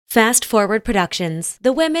Fast Forward Productions.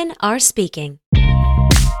 The women are speaking.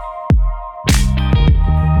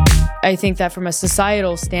 I think that from a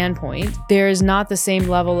societal standpoint, there is not the same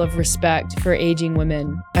level of respect for aging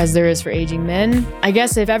women as there is for aging men. I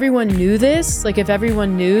guess if everyone knew this, like if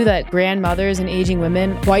everyone knew that grandmothers and aging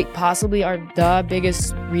women quite possibly are the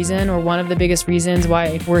biggest reason or one of the biggest reasons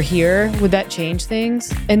why we're here, would that change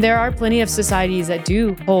things? And there are plenty of societies that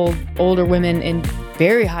do hold older women in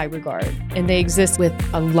very high regard, and they exist with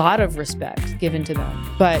a lot of respect given to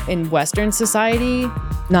them. But in Western society,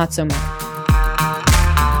 not so much.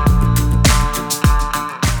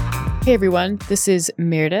 Hey everyone, this is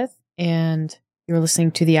Meredith, and you're listening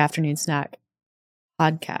to the Afternoon Snack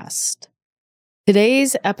podcast.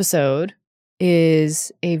 Today's episode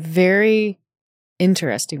is a very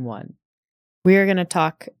interesting one. We are going to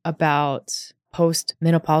talk about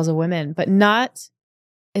post-menopausal women, but not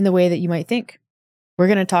in the way that you might think. We're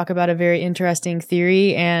going to talk about a very interesting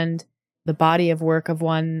theory and the body of work of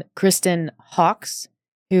one Kristen Hawkes,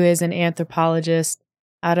 who is an anthropologist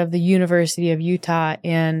out of the University of Utah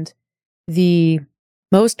and the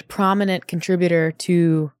most prominent contributor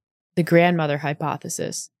to the grandmother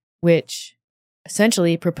hypothesis, which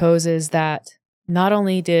essentially proposes that not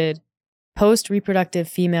only did post-reproductive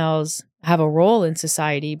females have a role in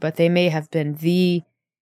society, but they may have been the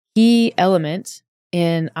key element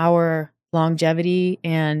in our longevity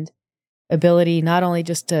and ability not only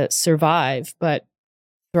just to survive, but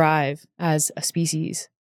thrive as a species.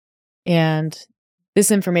 And this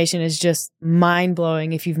information is just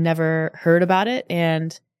mind-blowing if you've never heard about it.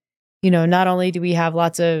 And, not only do we have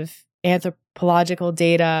lots of anthropological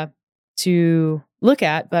data to look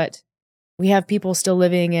at, but we have people still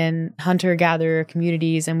living in hunter-gatherer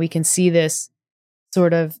communities, and we can see this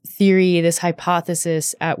sort of theory, this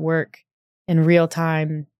hypothesis at work in real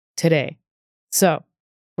time today. So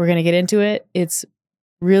we're going to get into it. It's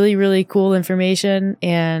really, really cool information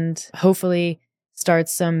and hopefully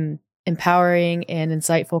starts some empowering and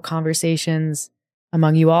insightful conversations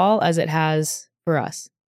among you all as it has for us.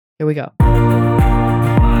 Here we go.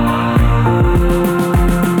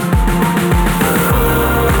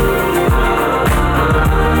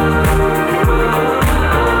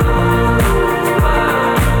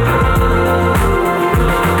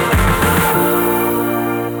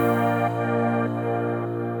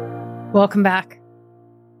 Welcome back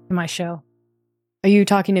to my show. Are you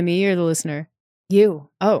talking to me or the listener? You.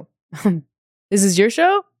 Oh, this is your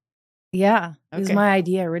show? Yeah. It was Okay. my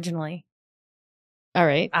idea originally. All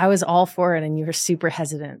right. I was all for it and you were super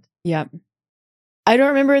hesitant. Yep. I don't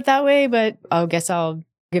remember it that way, but I guess I'll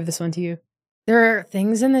give this one to you. There are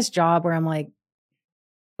things in this job where I'm like,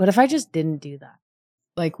 what if I just didn't do that?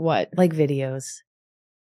 Like what? Like videos.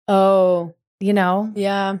 Oh,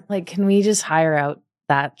 Yeah. Like, can we just hire out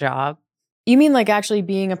that job? You mean like actually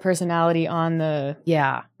being a personality on the...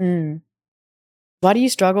 Yeah. Why do you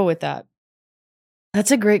struggle with that? That's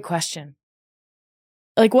a great question.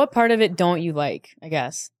 Like what part of it don't you like, I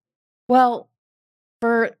guess? Well,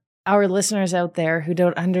 for our listeners out there who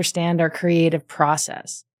don't understand our creative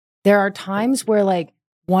process, there are times where like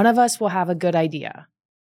one of us will have a good idea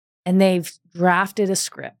and they've drafted a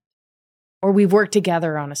script or we've worked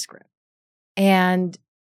together on a script. And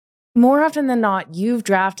more often than not, you've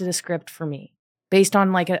drafted a script for me based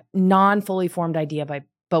on like a non-fully formed idea by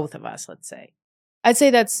both of us, let's say. I'd say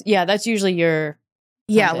that's usually your...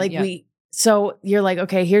 Yeah, content, like so you're like,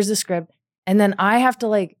 okay, here's the script. And then I have to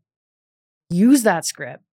like use that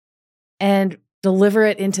script and deliver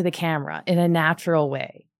it into the camera in a natural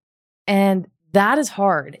way. And that is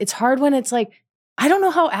hard. It's hard when it's like, I don't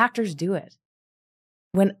know how actors do it.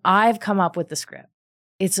 When I've come up with the script,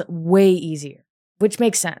 it's way easier, which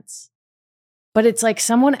makes sense. But it's like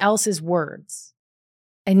someone else's words.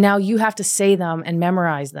 And now you have to say them and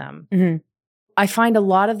memorize them. Mm-hmm. I find a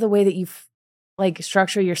lot of the way that you like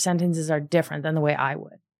structure your sentences are different than the way I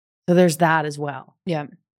would. So there's that as well. Yeah.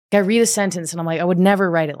 I read a sentence and I'm like, I would never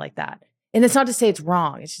write it like that. And it's not to say it's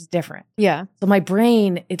wrong. It's just different. Yeah. So my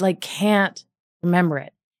brain, it like can't remember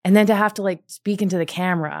it. And then to have to like speak into the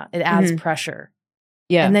camera, it adds pressure.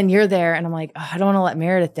 Yeah. And then you're there and I'm like, oh, I don't want to let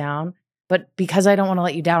Meredith down. But because I don't want to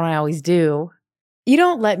let you down, I always do. You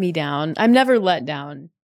don't let me down. I'm never let down.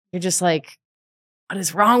 You're just like, what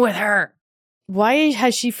is wrong with her? Why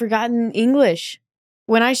has she forgotten English?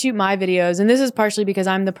 When I shoot my videos, and this is partially because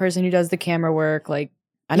I'm the person who does the camera work, like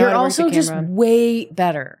I know You're how to also work the just camera. way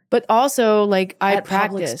better. But also like I at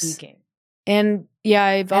public practice. speaking. And yeah,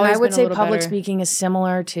 I've And always I would been a say little public better. speaking is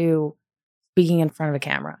similar to speaking in front of a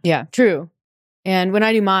camera. Yeah, true. And when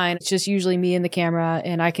I do mine, it's just usually me and the camera,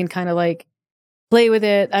 and I can kind of like play with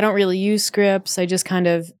it. I don't really use scripts. I just kind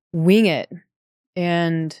of wing it.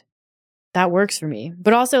 And that works for me.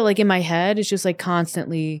 But also like in my head, it's just like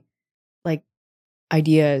constantly like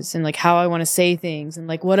ideas and like how I want to say things and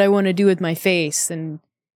like what I want to do with my face. And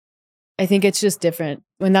I think it's just different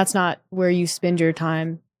when that's not where you spend your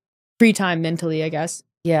time, free time mentally, I guess.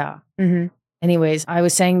 Yeah. Mm-hmm. Anyways, I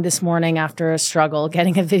was saying this morning after a struggle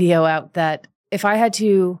getting a video out that if I had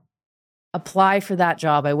to apply for that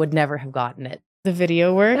job, I would never have gotten it. The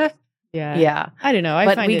video work? Yeah. Yeah. I don't know. I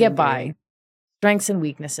But find we it get endearing. by. Strengths and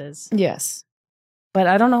weaknesses. Yes. But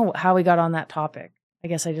I don't know how we got on that topic. I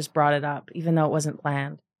guess I just brought it up, even though it wasn't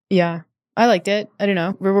planned. Yeah. I liked it. I don't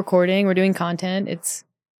know. We're recording. We're doing content.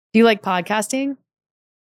 Do you like podcasting?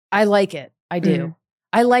 I like it. I do. Mm.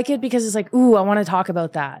 I like it because it's like, ooh, I want to talk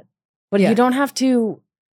about that. But Yeah. you don't have to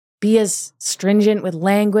be as stringent with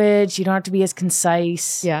language. You don't have to be as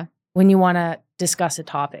concise Yeah. when you want to discuss a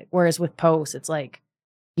topic. Whereas with posts, it's like,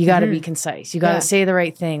 you got to be concise. You got to Yeah. say the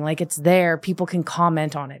right thing. Like it's there. People can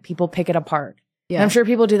comment on it. People pick it apart. Yeah. And I'm sure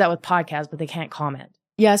people do that with podcasts, but they can't comment.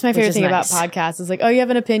 Yeah, it's my favorite is thing nice. about podcasts. It's like, oh, you have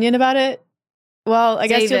an opinion about it? Well, I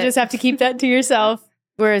guess Save you'll it. just have to keep that to yourself.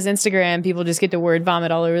 Whereas Instagram, people just get to word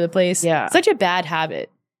vomit all over the place. Yeah. Such a bad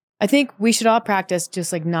habit. I think we should all practice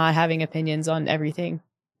just like not having opinions on everything,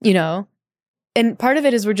 you know? And part of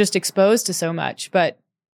it is we're just exposed to so much. But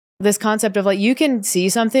this concept of like, you can see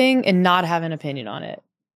something and not have an opinion on it,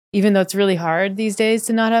 even though it's really hard these days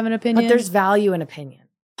to not have an opinion. But there's value in opinion.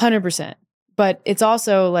 100%. But it's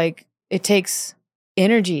also like, it takes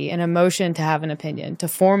energy and emotion to have an opinion, to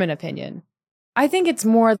form an opinion. I think it's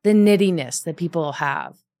more the nittiness that people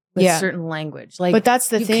have with Yeah. certain language. Like, But that's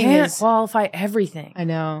the you thing can't is, qualify everything. I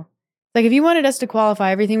know. Like if you wanted us to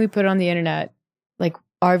qualify everything we put on the internet, like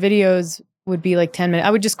our videos would be like 10 minutes.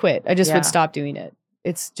 I would just quit. I just Yeah. would stop doing it.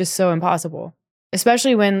 It's just so impossible.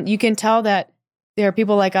 Especially when you can tell that there are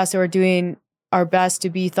people like us who are doing our best to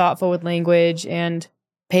be thoughtful with language and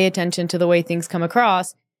pay attention to the way things come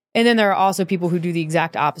across. And then there are also people who do the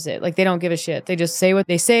exact opposite. Like they don't give a shit. They just say what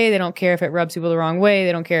they say. They don't care if it rubs people the wrong way.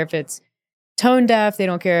 They don't care if it's tone deaf. They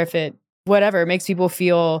don't care if it, whatever, makes people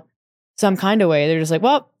feel some kind of way. They're just like,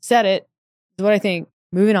 well, said it. This is what I think.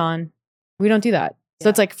 Moving on. We don't do that. So Yeah.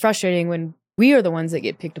 it's like frustrating when we are the ones that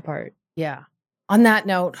get picked apart. Yeah. On that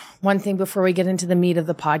note, one thing before we get into the meat of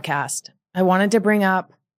the podcast, I wanted to bring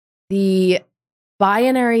up the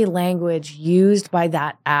binary language used by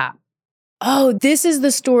that app. Oh, this is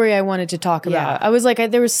the story I wanted to talk Yeah. about. I was like,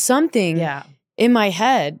 there was something Yeah. in my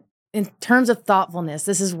head. In terms of thoughtfulness,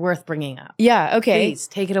 this is worth bringing up. Yeah. Okay. Please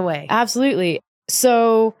take it away. Absolutely.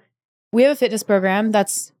 So we have a fitness program.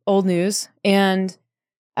 That's old news. And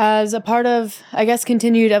as a part of, I guess,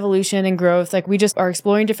 continued evolution and growth, like we just are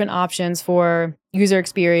exploring different options for user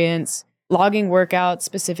experience, logging workouts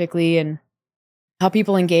specifically, and how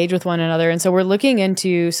people engage with one another. And so we're looking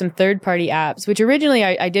into some third-party apps, which originally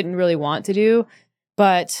I didn't really want to do,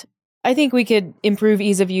 but I think we could improve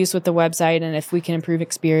ease of use with the website. And if we can improve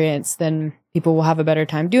experience, then people will have a better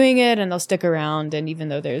time doing it and they'll stick around. And even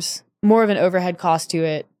though there's more of an overhead cost to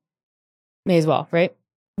it, may as well, right?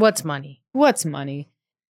 What's money? What's money?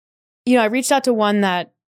 You know, I reached out to one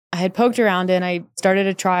that I had poked around in. I started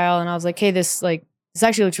a trial and I was like, hey, this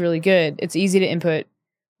actually looks really good. It's easy to input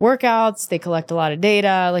workouts. They collect a lot of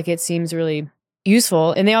data. Like it seems really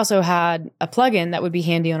useful. And they also had a plugin that would be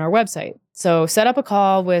handy on our website. So set up a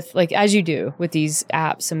call with, like, as you do with these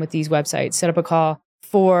apps and with these websites, set up a call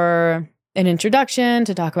for an introduction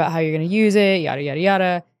to talk about how you're going to use it, yada, yada,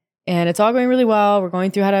 yada. And it's all going really well. We're going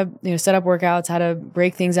through how to, set up workouts, how to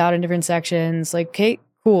break things out in different sections. Like, okay,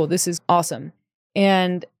 cool. This is awesome.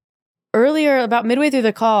 And earlier, about midway through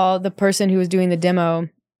the call, the person who was doing the demo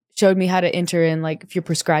showed me how to enter in, like, if you're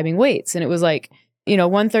prescribing weights. And it was like,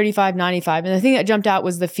 135, 95. And the thing that jumped out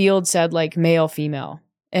was the field said like male, female.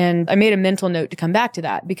 And I made a mental note to come back to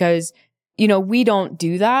that because, we don't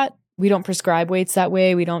do that. We don't prescribe weights that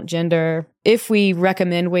way. We don't gender. If we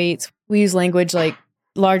recommend weights, we use language like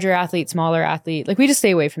larger athlete, smaller athlete. Like we just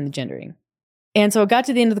stay away from the gendering. And so it got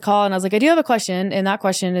to the end of the call and I was like, I do have a question. And that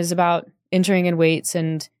question is about entering in weights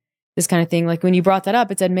and this kind of thing. Like when you brought that up,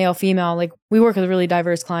 it said male, female. Like we work with a really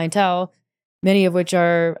diverse clientele, many of which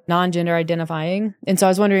are non-gender identifying. And so I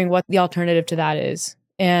was wondering what the alternative to that is.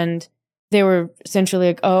 And they were essentially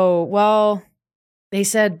like, oh, well. They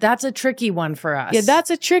said, that's a tricky one for us. Yeah, that's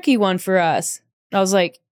a tricky one for us. And I was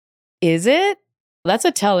like, is it? That's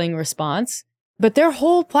a telling response. But their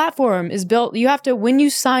whole platform is built, you have to, when you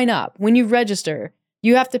sign up, when you register,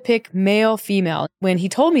 you have to pick male, female. When he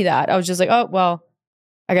told me that, I was just like, oh, well,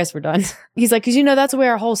 I guess we're done. He's like, because that's the way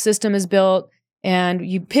our whole system is built. And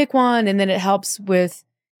you pick one and then it helps with,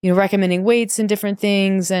 recommending weights and different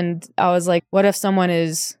things. And I was like, what if someone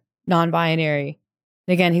is non-binary?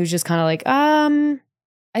 again, he was just kind of like,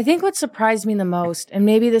 I think what surprised me the most, and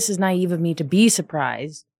maybe this is naive of me to be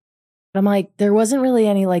surprised, but I'm like, there wasn't really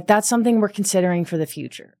any like, that's something we're considering for the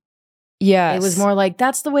future. yes. It was more like,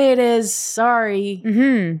 that's the way it is. Sorry.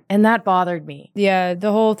 Mm-hmm. And that bothered me. Yeah,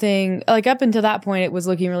 the whole thing, like up until that point, it was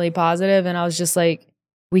looking really positive, and I was just like,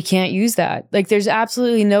 we can't use that. Like, there's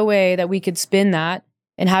absolutely no way that we could spin that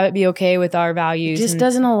and have it be okay with our values. It just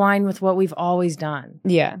doesn't align with what we've always done.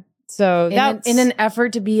 Yeah. So that's in an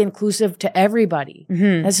effort to be inclusive to everybody.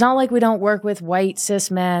 Mm-hmm. It's not like we don't work with white cis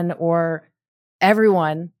men or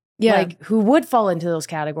everyone like who would fall into those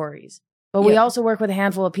categories. But we also work with a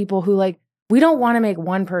handful of people who like, we don't want to make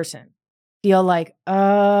one person feel like,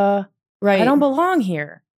 right, I don't belong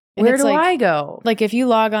here. And Where do like, I go? Like if you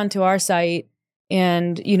log onto our site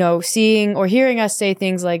and, you know, seeing or hearing us say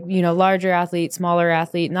things like, you know, larger athlete, smaller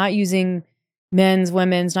athlete, not using men's,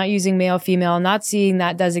 women's, not using male, female, not seeing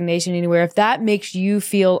that designation anywhere. If that makes you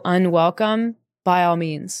feel unwelcome, by all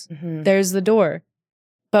means, there's the door.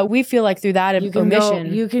 But we feel like through that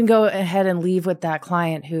omission, you can go ahead and leave with that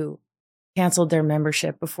client who canceled their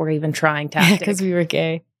membership before even trying tactic. Because we were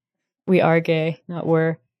gay. We are gay, not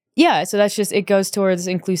were. Yeah, so that's just, it goes towards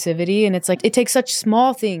inclusivity. And it's like, it takes such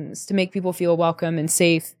small things to make people feel welcome and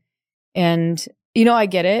safe. And, you know, I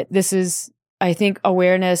get it. This is, I think,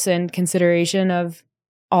 awareness and consideration of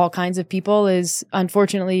all kinds of people is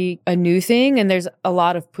unfortunately a new thing. And there's a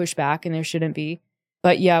lot of pushback, and there shouldn't be.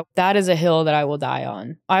 But yeah, that is a hill that I will die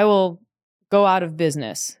on. I will go out of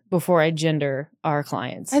business before I gender our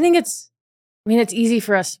clients. I think it's easy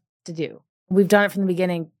for us to do. We've done it from the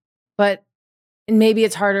beginning, but maybe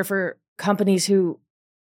it's harder for companies who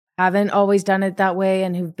haven't always done it that way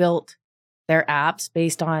and who've built their apps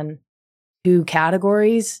based on 2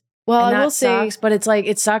 categories. Well, and I will sucks, say, but it's like,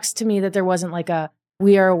 it sucks to me that there wasn't like a,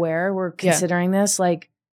 we are aware, we're considering this. Like,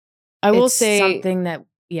 I will say something that,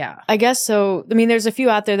 I guess so. I mean, there's a few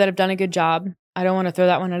out there that have done a good job. I don't want to throw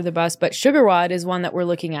that one under the bus, but SugarWOD is one that we're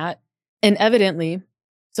looking at. And evidently,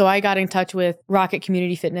 so I got in touch with Rocket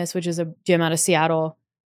Community Fitness, which is a gym out of Seattle,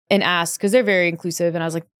 and asked, because they're very inclusive. And I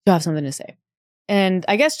was like, you have something to say. And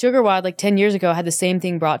I guess SugarWOD, like 10 years ago, had the same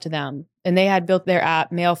thing brought to them. And they had built their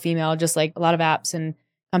app, male, female, just like a lot of apps and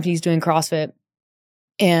companies doing CrossFit.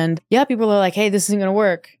 And yeah, people are like, hey, this isn't going to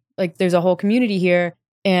work. Like, there's a whole community here.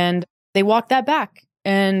 And they walked that back.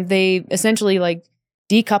 And they essentially like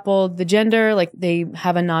decoupled the gender. Like, they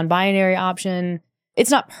have a non-binary option. It's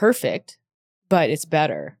not perfect, but it's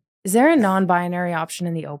better. Is there a non-binary option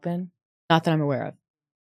in the open? Not that I'm aware of,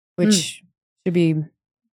 which should be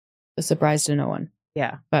a surprise to no one.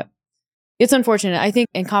 Yeah. But it's unfortunate. I think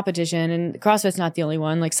in competition, and CrossFit's not the only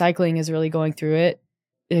one, like cycling is really going through it.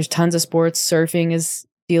 There's tons of sports. Surfing is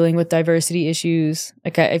dealing with diversity issues.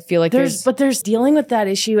 Like, I feel like there's dealing with that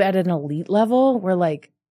issue at an elite level where like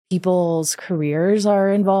people's careers are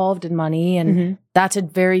involved in money. And that's a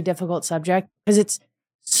very difficult subject because it's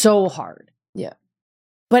so hard. Yeah.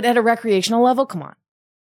 But at a recreational level, come on.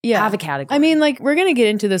 Yeah. Have a category. I mean, like, we're going to get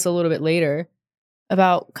into this a little bit later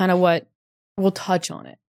about kind of what we'll touch on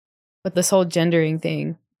it. But this whole gendering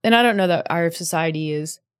thing. And I don't know that our society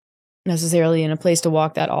is necessarily in a place to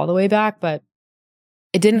walk that all the way back, but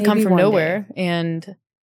it didn't come from nowhere, and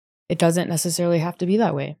it doesn't necessarily have to be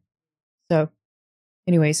that way. So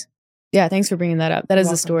anyways, yeah, thanks for bringing that up. That is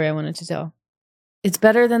the story I wanted to tell. It's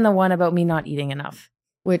better than the one about me not eating enough.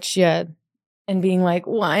 Which, yeah. And being like,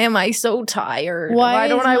 why am I so tired? Why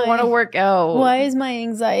don't I want to work out? Why is my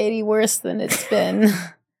anxiety worse than it's been?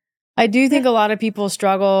 I do think a lot of people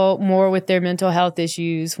struggle more with their mental health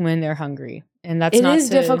issues when they're hungry. And that's not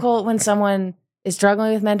difficult when someone is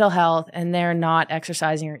struggling with mental health and they're not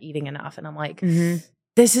exercising or eating enough. And I'm like,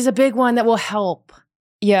 this is a big one that will help.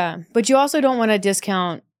 Yeah. But you also don't want to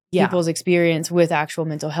discount people's experience with actual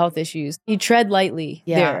mental health issues. You tread lightly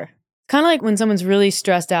there. Kind of like when someone's really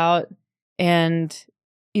stressed out and,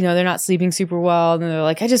 you know, they're not sleeping super well. And they're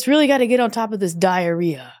like, I just really got to get on top of this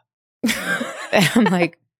diarrhea. And I'm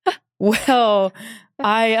like, well,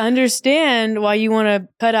 I understand why you want to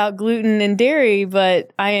cut out gluten and dairy, but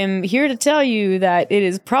I am here to tell you that it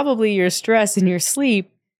is probably your stress and your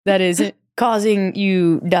sleep that is causing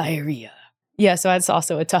you diarrhea. Yeah, so that's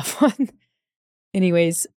also a tough one.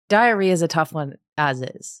 Anyways. Diarrhea is a tough one as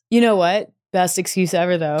is. You know what? Best excuse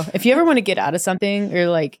ever, though. If you ever want to get out of something, or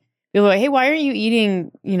like, you're like, hey, why aren't you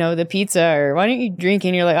eating, you know, the pizza, or why aren't you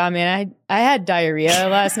drinking? You're like, oh man, I had diarrhea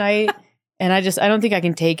last night. And I don't think I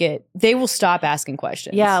can take it. They will stop asking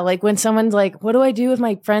questions. Yeah, like when someone's like, what do I do if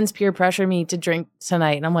my friends peer pressure me to drink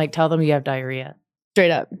tonight? And I'm like, tell them you have diarrhea. Straight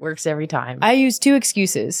up. Works every time. I use 2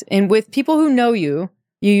 excuses. And with people who know you,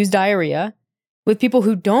 you use diarrhea. with people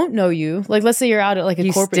who don't know you, like let's say you're out at like a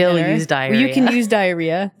You corporate still dinner. use diarrhea. Well, you can use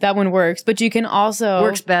diarrhea. That one works. But you can also...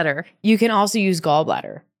 Works better. You can also use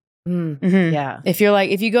gallbladder. Yeah. If you're like,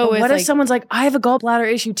 if you go But with... what like, if someone's like, I have a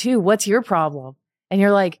gallbladder issue too. What's your problem? And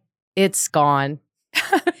you're like, it's gone.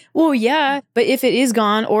 Well, yeah. But if it is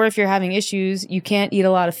gone or if you're having issues, you can't eat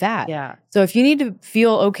a lot of fat. Yeah. So if you need to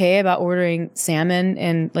feel okay about ordering salmon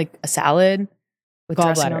and like a salad... With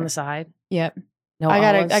dressing Gallbladder. on the side. Yep. No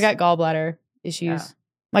I olives. got gallbladder issues. Yeah.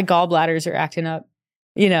 My gallbladders are acting up.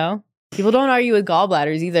 You know? People don't argue with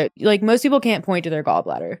gallbladders either. Like most people can't point to their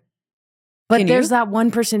gallbladder. But Can there's you? that one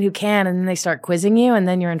person who can, and then they start quizzing you, and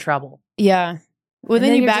then you're in trouble. Yeah. Well, And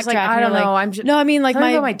then you you're backtrack. just like, I and don't you're know. like, I'm just no, I mean like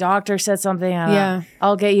my doctor said something. I don't know.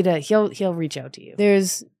 I'll get you to. He'll reach out to you.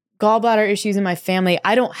 There's gallbladder issues in my family.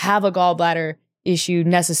 I don't have a gallbladder issue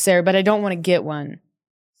necessarily, but I don't want to get one.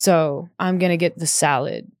 So I'm gonna get the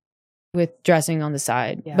salad with dressing on the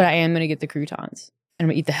side. Yeah. But I am gonna get the croutons. And I'm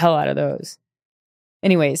gonna eat the hell out of those.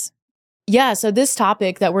 Anyways. Yeah, so this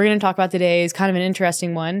topic that we're gonna talk about today is kind of an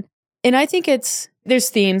interesting one. And I think there's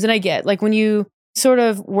themes, and I get like when you sort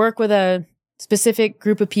of work with a specific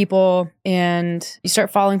group of people and you start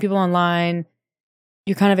following people online,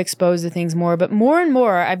 you're kind of exposed to things more. But more and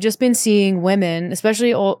more, I've just been seeing women,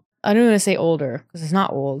 especially old, I don't want to say older because it's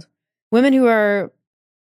not old, women who are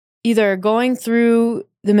either going through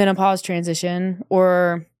the menopause transition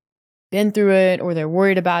or been through it or they're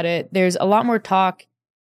worried about it. There's a lot more talk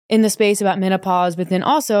in the space about menopause, but then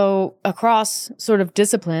also across sort of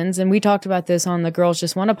disciplines. And we talked about this on the Girls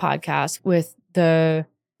Just Wanna podcast with the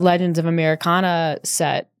Legends of Americana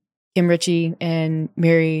set, Kim Ritchie and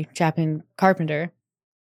Mary Chapin Carpenter,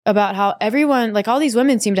 about how everyone, like all these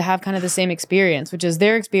women seem to have kind of the same experience, which is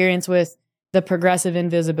their experience with the progressive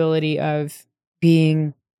invisibility of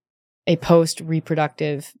being a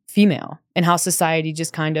post-reproductive female and how society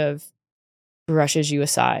just kind of brushes you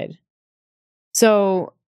aside.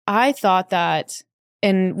 So I thought that,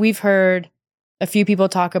 and we've heard a few people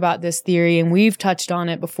talk about this theory, and we've touched on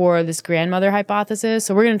it before, this grandmother hypothesis.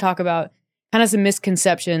 So we're going to talk about kind of some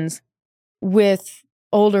misconceptions with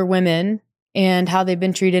older women and how they've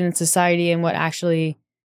been treated in society and what actually,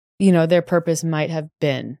 their purpose might have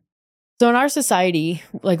been. So in our society,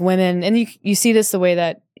 like women, and you see this the way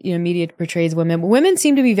that media portrays women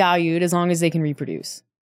seem to be valued as long as they can reproduce.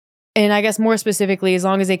 And I guess more specifically, as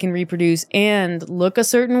long as they can reproduce and look a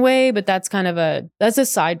certain way, but that's a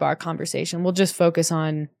sidebar conversation. We'll just focus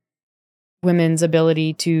on women's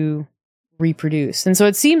ability to reproduce. And so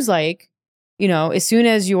it seems like, as soon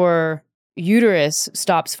as your uterus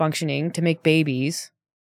stops functioning to make babies,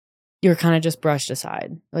 you're kind of just brushed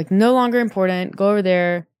aside. Like no longer important. Go over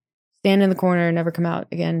there, stand in the corner, never come out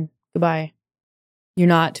again. Goodbye. You're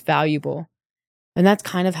not valuable. And that's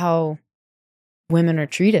kind of how women are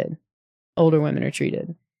treated. Older women are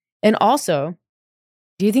treated. And also,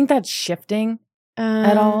 do you think that's shifting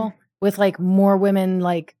at all with like more women,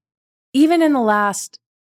 like even in the last,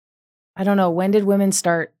 I don't know, when did women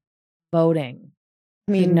start voting?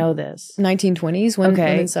 I mean, know this 1920s when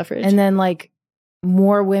women's suffrage. And then like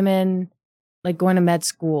more women like going to med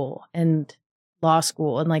school and law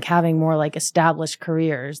school and like having more like established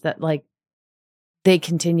careers that like they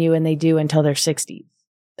continue and they do until their 60s.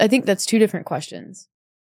 I think that's two different questions.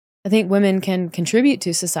 I think women can contribute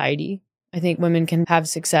to society. I think women can have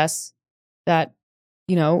success that,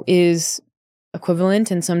 is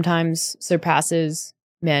equivalent and sometimes surpasses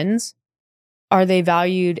men's. Are they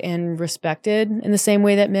valued and respected in the same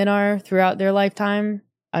way that men are throughout their lifetime?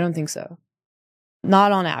 I don't think so.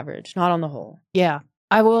 Not on average, not on the whole. Yeah.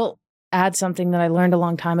 I will add something that I learned a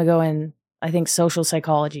long time ago in, I think, social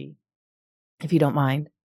psychology, if you don't mind.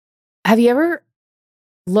 Have you ever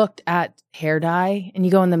looked at hair dye and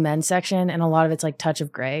you go in the men's section and a lot of it's like touch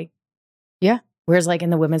of gray? Yeah. Whereas like in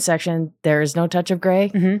the women's section, there is no touch of gray.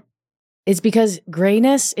 Mm-hmm. It's because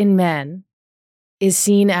grayness in men is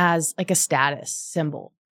seen as like a status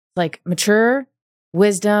symbol, like mature,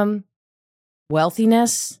 wisdom,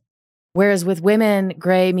 wealthiness. Whereas with women,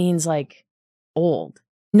 gray means like old.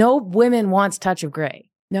 No women wants touch of gray.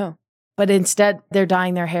 No. But instead they're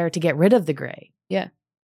dyeing their hair to get rid of the gray. Yeah.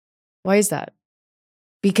 Why is that?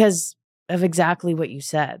 Because of exactly what you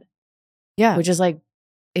said. Yeah. Which is like,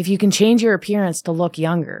 if you can change your appearance to look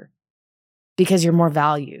younger because you're more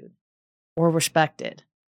valued or respected,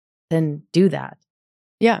 then do that.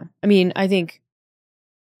 Yeah. I mean, I think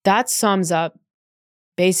that sums up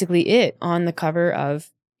basically it on the cover of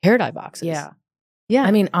hair dye boxes. Yeah. Yeah.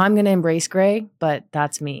 I mean, I'm going to embrace gray, but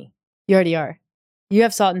that's me. You already are. You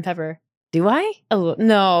have salt and pepper. Do I? A little.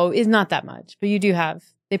 No, it's not that much, but you do have.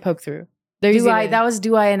 They poke through. Do I? That was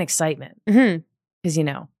do I in excitement. Mm-hmm. Because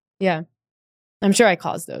Yeah. I'm sure I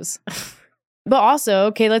caused those. But also,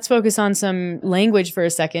 okay, let's focus on some language for a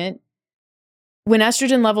second. When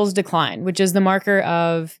estrogen levels decline, which is the marker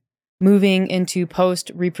of moving into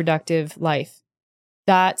post-reproductive life,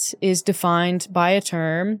 that is defined by a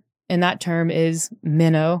term, and that term is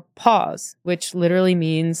menopause, which literally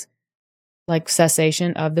means like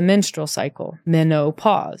cessation of the menstrual cycle.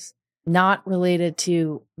 Menopause. Not related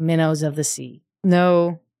to minnows of the sea.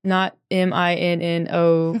 No, not MINNOWS.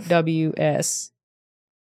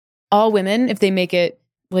 All women, if they make it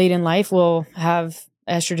late in life, will have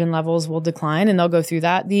estrogen levels will decline, and they'll go through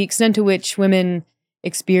that. The extent to which women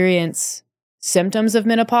experience symptoms of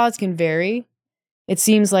menopause can vary. It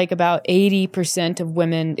seems like about 80% of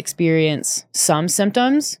women experience some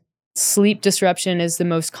symptoms. Sleep disruption is the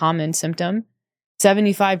most common symptom.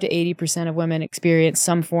 75 to 80% of women experience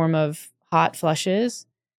some form of hot flushes.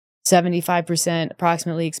 75%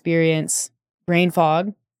 approximately experience brain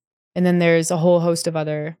fog. And then there's a whole host of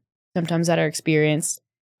other symptoms that are experienced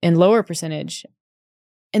in lower percentage.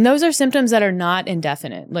 And those are symptoms that are not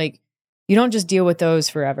indefinite. Like, you don't just deal with those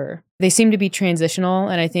forever. They seem to be transitional,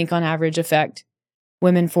 and I think on average affect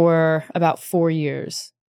women for about 4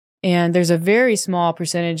 years. And there's a very small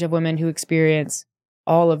percentage of women who experience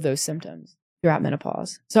all of those symptoms throughout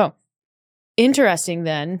menopause. So interesting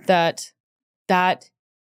then that that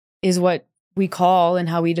is what we call and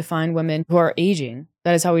how we define women who are aging.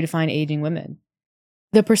 That is how we define aging women.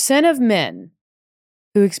 The percent of men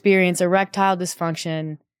who experience erectile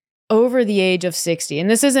dysfunction over the age of 60, and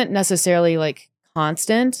this isn't necessarily like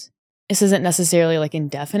constant, this isn't necessarily like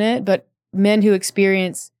indefinite, but men who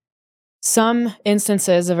experience some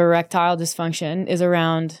instances of erectile dysfunction is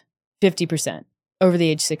around 50% over the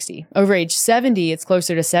age 60. Over age 70, it's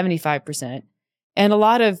closer to 75%. And a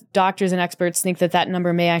lot of doctors and experts think that that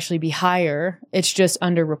number may actually be higher. It's just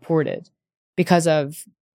underreported because of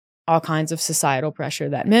all kinds of societal pressure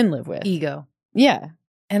that men live with. Ego. Yeah.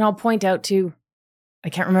 And I'll point out too, I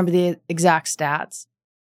can't remember the exact stats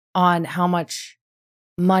on how much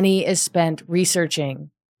money is spent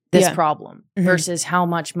researching this problem versus how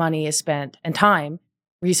much money is spent and time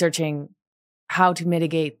researching how to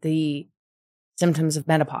mitigate the symptoms of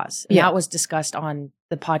menopause. And that was discussed on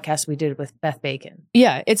the podcast we did with Beth Bacon.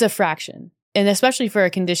 Yeah, it's a fraction. And especially for a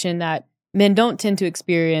condition that men don't tend to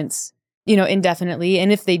experience, indefinitely.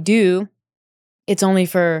 And if they do, it's only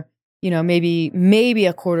for, maybe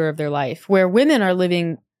a quarter of their life, where women are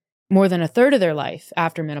living more than a third of their life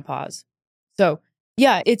after menopause. So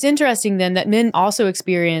yeah, it's interesting then that men also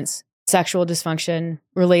experience sexual dysfunction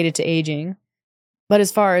related to aging. But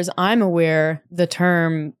as far as I'm aware, the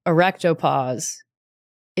term erectopause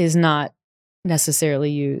is not necessarily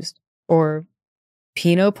used. Or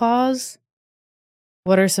penopause?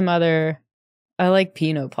 What are some other? I like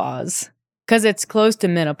penopause because it's close to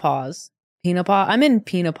menopause. Penopause. I'm in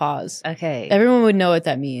penopause. Okay. Everyone would know what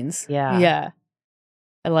that means. Yeah. Yeah.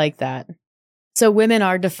 I like that. So women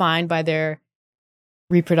are defined by their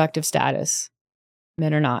reproductive status.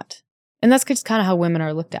 Men are not. And that's just kind of how women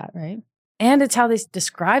are looked at, right? And it's how they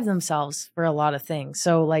describe themselves for a lot of things.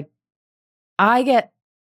 So like I get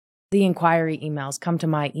the inquiry emails come to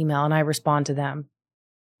my email and I respond to them.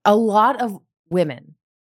 A lot of women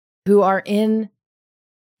who are in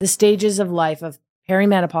the stages of life of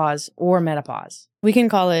perimenopause or menopause. We can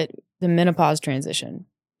call it the menopause transition.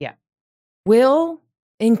 Yeah. Will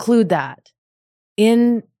include that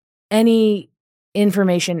in any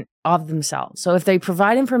information of themselves. So if they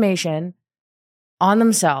provide information on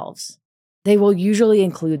themselves, they will usually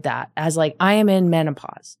include that as like, I am in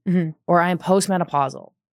menopause or I am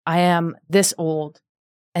postmenopausal. I am this old.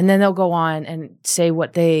 And then they'll go on and say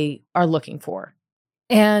what they are looking for.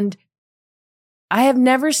 And I have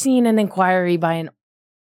never seen an inquiry by a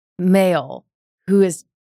male who has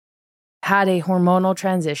had a hormonal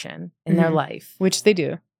transition in their life. Which they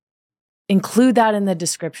do. Include that in the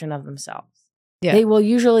description of themselves. Yeah. They will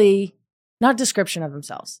usually, not description of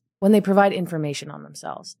themselves, when they provide information on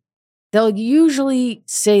themselves, they'll usually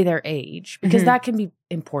say their age because that can be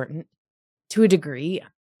important to a degree.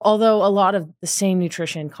 Although a lot of the same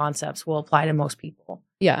nutrition concepts will apply to most people.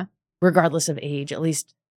 Yeah. Regardless of age, at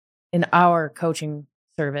least in our coaching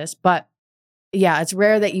service. But yeah, it's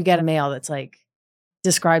rare that you get a male that's like,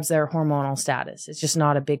 describes their hormonal status. It's just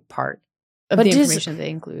not a big part of the information they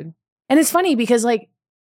include. And it's funny because like,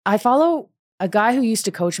 I follow a guy who used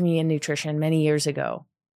to coach me in nutrition many years ago.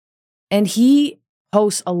 And he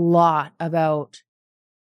posts a lot about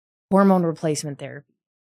hormone replacement therapy.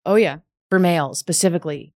 Oh yeah. For males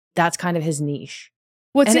specifically. That's kind of his niche.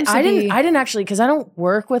 What and seems I to didn't be... I didn't actually, because I don't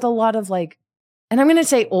work with a lot of like, and I'm going to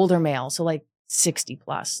say older males, so like 60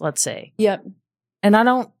 plus, let's say. Yep. And I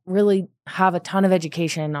don't really have a ton of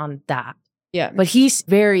education on that. Yeah. But he's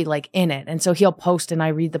very like in it. And so he'll post and I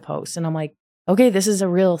read the post and I'm like, okay, this is a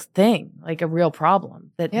real thing, like a real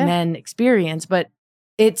problem that men experience. But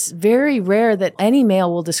it's very rare that any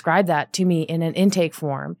male will describe that to me in an intake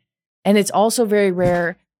form. And it's also very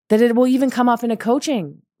rare that it will even come up in a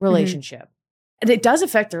coaching relationship. And it does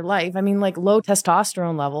affect their life. I mean, like low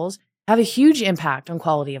testosterone levels have a huge impact on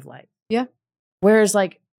quality of life. Yeah. Whereas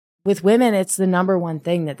like with women, it's the number one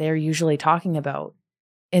thing that they're usually talking about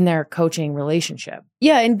in their coaching relationship.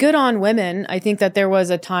 Yeah. And good on women. I think that there was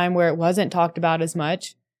a time where it wasn't talked about as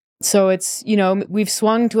much. So it's, we've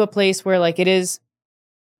swung to a place where like it is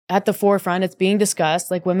at the forefront. It's being discussed.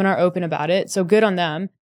 Like women are open about it. So good on them.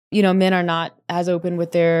 Men are not as open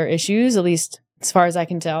with their issues, at least as far as I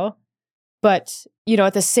can tell. But,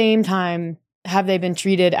 at the same time, have they been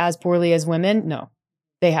treated as poorly as women? No,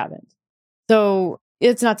 they haven't. So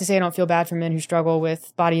it's not to say I don't feel bad for men who struggle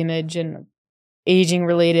with body image and aging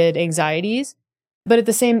related anxieties, but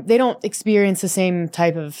they don't experience the same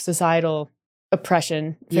type of societal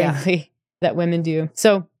oppression, frankly, that women do.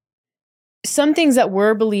 So some things that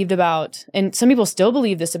were believed about, and some people still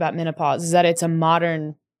believe this about menopause, is that it's a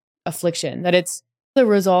modern affliction, that it's the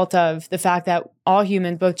result of the fact that all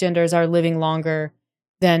humans, both genders, are living longer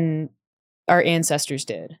than our ancestors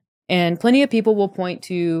did. And plenty of people will point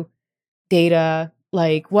to data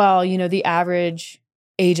like, well, the average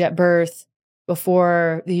age at birth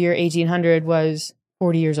before the year 1800 was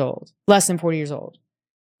 40 years old, less than 40 years old.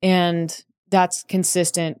 And that's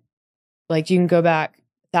consistent. Like you can go back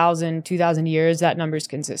 1,000, 2,000 years, that number's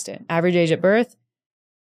consistent. Average age at birth,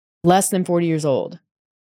 less than 40 years old.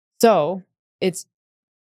 So it's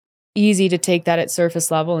easy to take that at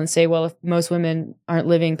surface level and say, well, if most women aren't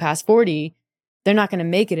living past 40, they're not going to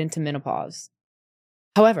make it into menopause.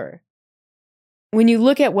 However, when you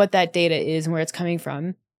look at what that data is and where it's coming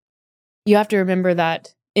from, you have to remember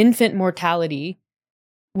that infant mortality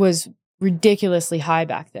was ridiculously high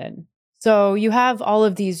back then. So you have all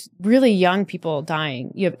of these really young people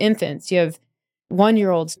dying. You have infants, you have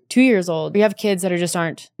 1-year-olds, 2 years old. You have kids that just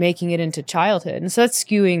aren't making it into childhood. And so that's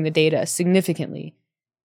skewing the data significantly.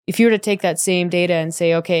 If you were to take that same data and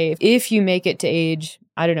say, okay, if you make it to age,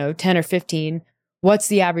 10 or 15, what's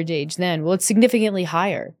the average age then? Well, it's significantly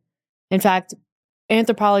higher. In fact,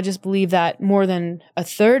 anthropologists believe that more than a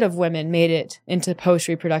third of women made it into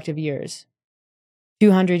post-reproductive years.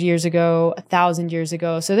 200 years ago, 1,000 years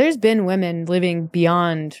ago. So there's been women living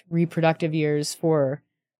beyond reproductive years for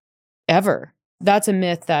ever. That's a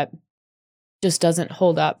myth that just doesn't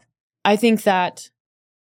hold up. I think that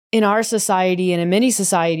in our society and in many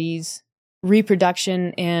societies,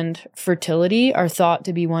 reproduction and fertility are thought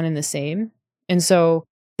to be one and the same. And so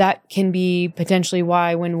that can be potentially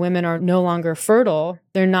why when women are no longer fertile,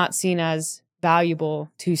 they're not seen as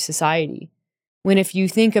valuable to society. When if you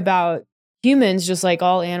think about humans, just like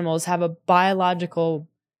all animals, have a biological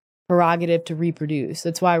prerogative to reproduce.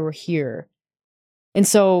 That's why we're here. And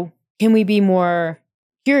so can we be more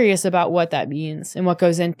curious about what that means and what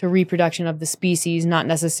goes into reproduction of the species, not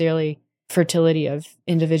necessarily fertility of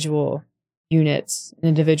individual units,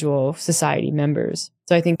 individual society members.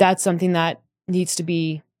 So I think that's something that needs to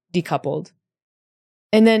be decoupled.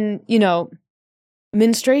 And then,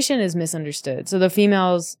 menstruation is misunderstood. So the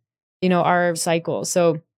females, are cycles.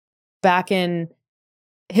 So back in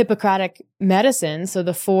Hippocratic medicine, so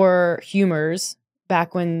the 4 humors,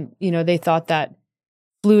 back when, they thought that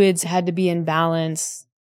fluids had to be in balance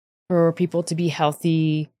for people to be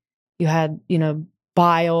healthy. You had,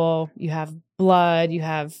 bile, you have blood, you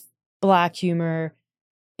have black humor.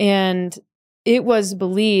 And it was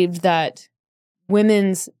believed that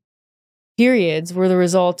women's periods were the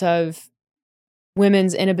result of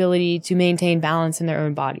women's inability to maintain balance in their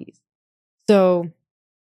own bodies. So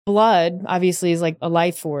blood obviously is like a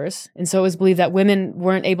life force. And so it was believed that women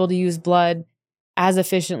weren't able to use blood as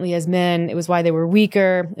efficiently as men. It was why they were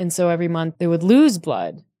weaker. And so every month they would lose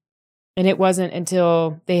blood. And it wasn't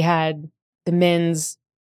until they had the men's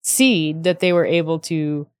seed that they were able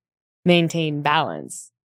to maintain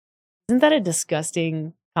balance. Isn't that a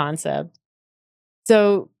disgusting concept?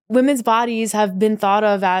 So women's bodies have been thought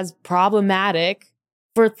of as problematic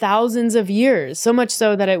for thousands of years, so much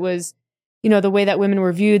so that it was, the way that women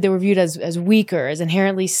were viewed, they were viewed as weaker, as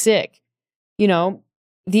inherently sick.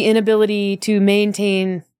 The inability to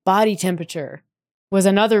maintain body temperature was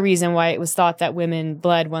another reason why it was thought that women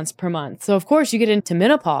bled once per month. So of course you get into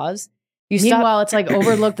menopause. Meanwhile, it's like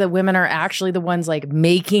overlooked that women are actually the ones like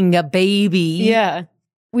making a baby. Yeah.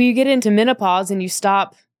 Well, you get into menopause and you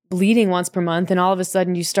stop bleeding once per month and all of a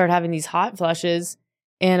sudden you start having these hot flushes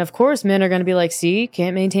And of course, men are going to be like, see,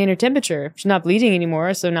 can't maintain her temperature. She's not bleeding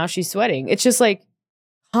anymore. So now she's sweating. It's just like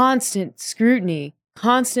constant scrutiny,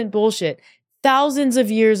 constant bullshit, thousands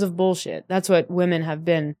of years of bullshit. That's what women have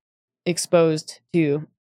been exposed to.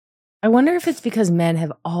 I wonder if it's because men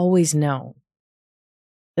have always known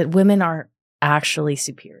that women are actually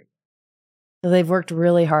superior. So they've worked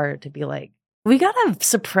really hard to be like, we got to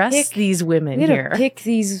suppress these women we here. gotta pick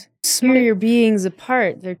these superior beings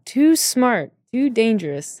apart. They're too smart, too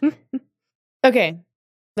dangerous. Okay,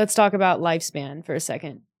 let's talk about lifespan for a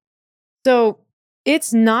second. So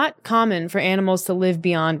it's not common for animals to live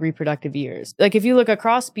beyond reproductive years. Like if you look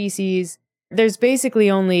across species, there's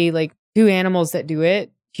basically only like 2 animals that do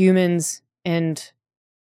it, humans and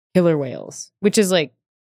killer whales, which is like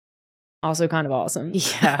also kind of awesome.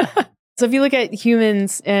 Yeah. So if you look at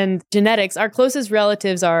humans and genetics, our closest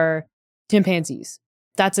relatives are chimpanzees.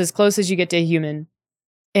 That's as close as you get to a human.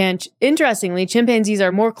 And interestingly, chimpanzees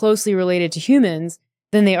are more closely related to humans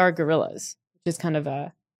than they are gorillas, which is kind of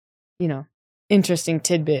a, interesting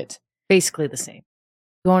tidbit. Basically the same.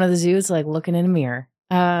 Going to the zoo is like looking in a mirror.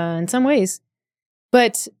 In some ways.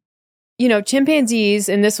 But, chimpanzees,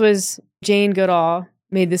 and this was Jane Goodall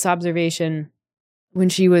made this observation when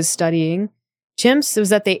she was studying chimps, was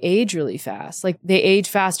that they age really fast. Like they age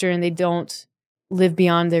faster and they don't live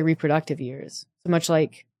beyond their reproductive years. So much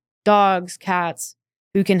like dogs, cats,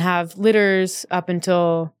 who can have litters up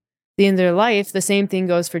until the end of their life, the same thing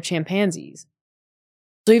goes for chimpanzees.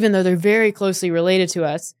 So even though they're very closely related to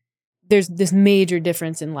us, there's this major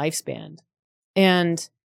difference in lifespan. And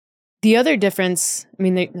the other difference,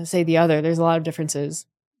 there's a lot of differences.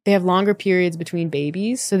 They have longer periods between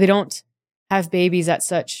babies, so they don't have babies at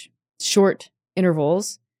such short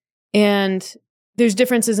intervals. And there's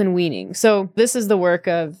differences in weaning. So this is the work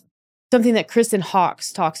of something that Kristen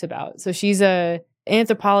Hawkes talks about. So she's a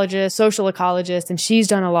anthropologist, social ecologist, and she's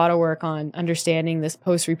done a lot of work on understanding this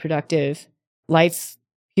post-reproductive life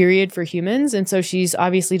period for humans. And so she's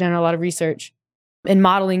obviously done a lot of research and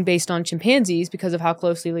modeling based on chimpanzees because of how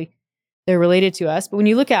closely they're related to us. But when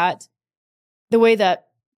you look at the way that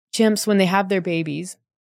chimps, when they have their babies,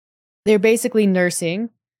 they're basically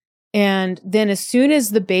nursing. And then as soon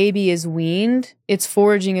as the baby is weaned, it's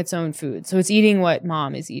foraging its own food. So it's eating what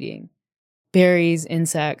mom is eating, berries,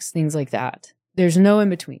 insects, things like that. There's no in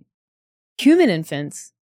between. Human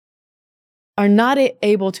infants are not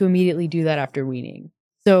able to immediately do that after weaning.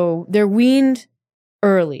 So they're weaned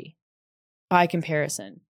early by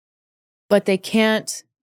comparison, but they can't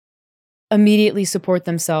immediately support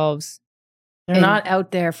themselves. They're not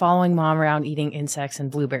out there following mom around eating insects and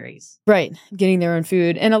blueberries. Right, getting their own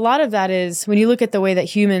food. And a lot of that is, when you look at the way that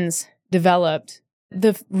humans developed,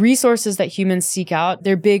 the resources that humans seek out,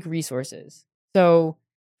 they're big resources. So,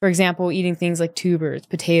 for example, eating things like tubers,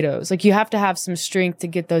 potatoes, like you have to have some strength to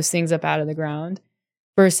get those things up out of the ground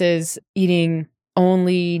versus eating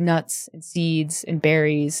only nuts and seeds and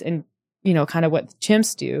berries and, kind of what the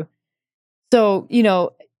chimps do. So,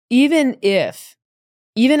 even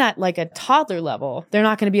at like a toddler level, they're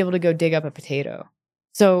not going to be able to go dig up a potato.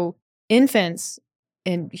 So infants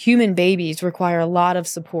and human babies require a lot of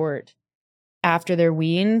support after they're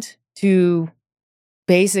weaned to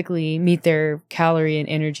basically meet their calorie and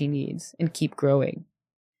energy needs and keep growing.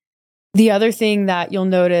 The other thing that you'll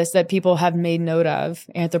notice that people have made note of,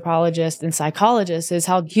 anthropologists and psychologists, is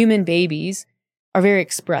how human babies are very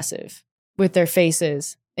expressive with their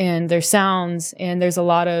faces and their sounds. And there's a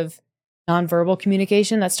lot of nonverbal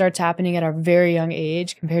communication that starts happening at a very young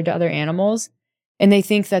age compared to other animals. And they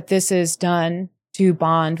think that this is done to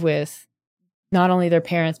bond with not only their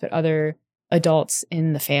parents, but other adults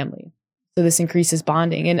in the family. So this increases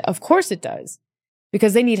bonding. And of course it does,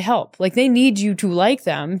 because they need help. Like they need you to like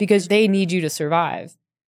them because they need you to survive.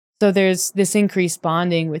 So there's this increased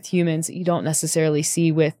bonding with humans that you don't necessarily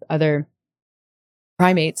see with other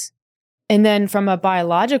primates. And then from a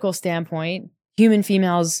biological standpoint, human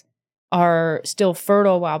females are still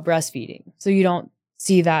fertile while breastfeeding. So you don't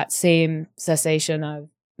see that same cessation of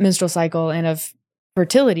menstrual cycle and of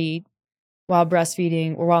fertility while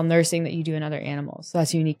breastfeeding or while nursing that you do in other animals. So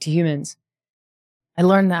that's unique to humans. I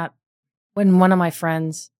learned that when one of my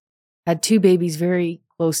friends had 2 babies very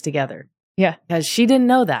close together. Yeah. Because she didn't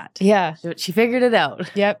know that. Yeah. She figured it out.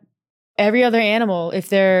 Yep. Every other animal, if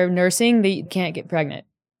they're nursing, they can't get pregnant.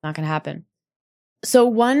 Not going to happen. So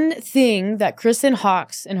one thing that Kristen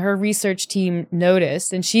Hawkes and her research team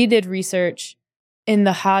noticed, and she did research in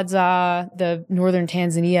the Hadza, the northern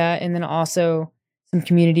Tanzania, and then also some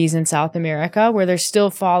communities in South America where they're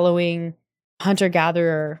still following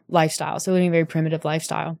hunter-gatherer lifestyle, so living a very primitive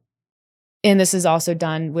lifestyle. and this is also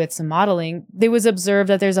done with some modeling, it was observed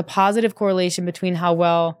that there's a positive correlation between how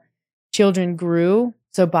well children grew,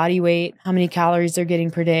 so body weight, how many calories they're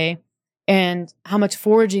getting per day, and how much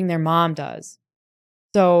foraging their mom does.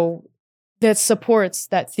 So that supports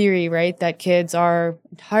that theory, right? That kids are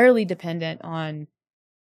entirely dependent on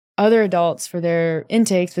other adults for their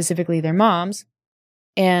intake, specifically their moms,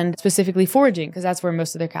 and specifically foraging, because that's where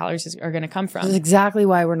most of their calories are going to come from. That's exactly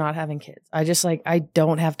why we're not having kids. I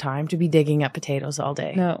don't have time to be digging up potatoes all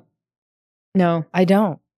day. No, I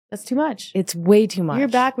don't. that's too much. It's way too much. Your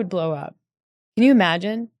back would blow up. Can you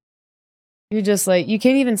imagine? You're just like, you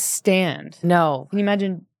can't even stand. No. Can you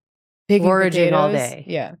imagine picking Foraging potatoes? all day.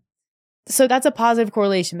 Yeah. So that's a positive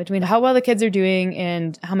correlation between how well the kids are doing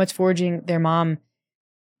and how much foraging their mom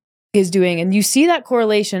is doing. And you see that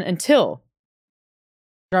correlation until,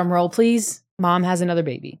 drum roll, please, mom has another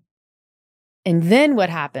baby. And then what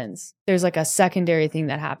happens? There's like a secondary thing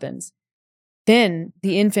that happens. Then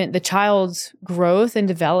the child's growth and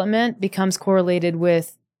development becomes correlated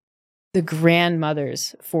with the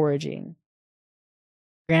grandmother's foraging.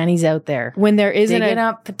 Granny's out there. When there isn't digging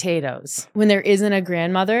up potatoes. When there isn't a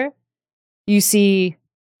grandmother, you see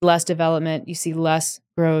less development, you see less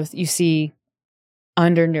growth, you see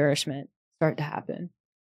undernourishment start to happen.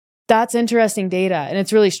 That's interesting data, and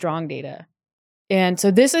it's really strong data. And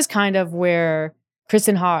so this is kind of where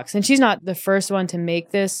Kristen Hawkes, and she's not the first one to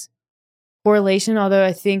make this correlation, although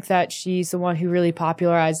I think that she's the one who really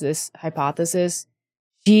popularized this hypothesis.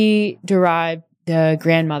 She derived the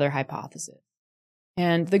grandmother hypothesis.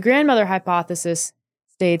 And the grandmother hypothesis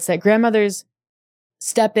states that grandmothers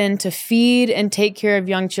step in to feed and take care of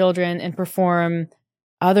young children and perform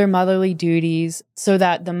other motherly duties so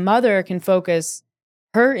that the mother can focus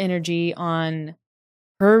her energy on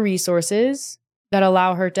her resources that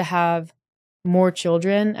allow her to have more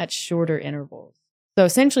children at shorter intervals. So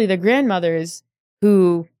essentially the grandmothers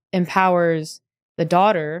who empowers the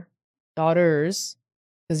daughters,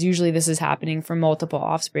 because usually this is happening for multiple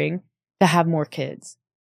offspring, to have more kids.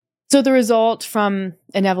 So the result from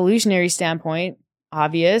an evolutionary standpoint,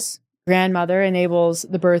 obvious, grandmother enables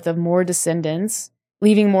the birth of more descendants,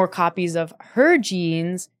 leaving more copies of her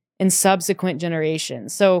genes in subsequent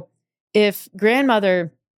generations. So if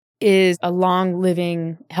grandmother is a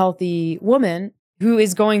long-living, healthy woman who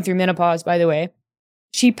is going through menopause, by the way,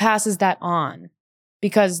 she passes that on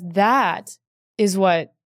because that is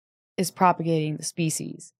what is propagating the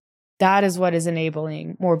species. That is what is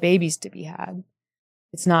enabling more babies to be had.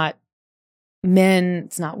 It's not men,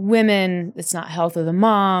 it's not women, it's not health of the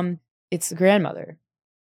mom, it's the grandmother.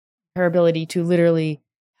 Her ability to literally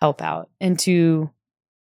help out and to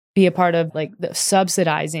be a part of like the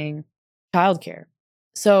subsidizing childcare.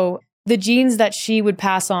 So the genes that she would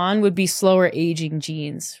pass on would be slower aging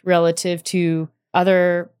genes relative to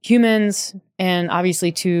other humans and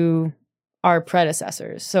obviously to our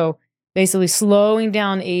predecessors. So basically slowing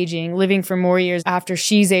down aging, living for more years after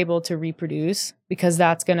she's able to reproduce, because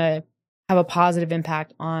that's going to have a positive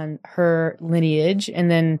impact on her lineage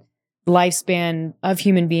and then lifespan of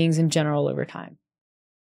human beings in general over time.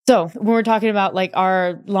 So when we're talking about like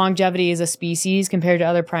our longevity as a species compared to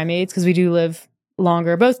other primates, because we do live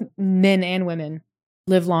longer, both men and women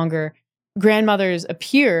live longer, grandmothers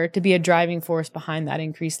appear to be a driving force behind that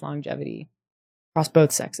increased longevity across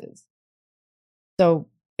both sexes. So,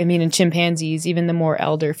 I mean, in chimpanzees, even the more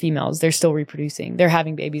elder females, they're still reproducing. They're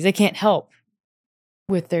having babies. They can't help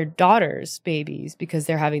with their daughters' babies because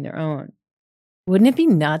they're having their own. Wouldn't it be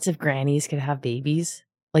nuts if grannies could have babies?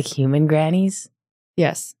 Like human grannies?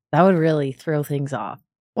 Yes. That would really throw things off.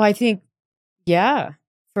 Well, I think, yeah,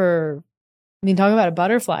 talking about a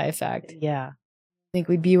butterfly effect. Yeah. I think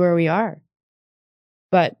we'd be where we are.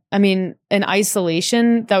 But, I mean, in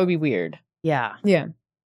isolation, that would be weird. Yeah. Yeah.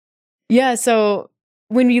 Yeah, so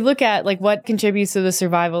when we look at like what contributes to the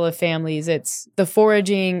survival of families, it's the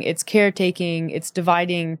foraging, it's caretaking, it's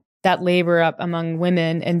dividing that labor up among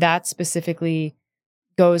women, and that specifically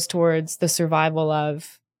goes towards the survival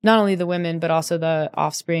of not only the women, but also the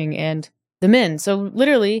offspring and the men. So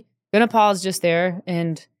literally, gonna pause just there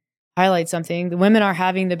and highlight something. The women are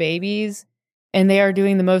having the babies, and they are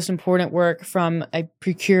doing the most important work from a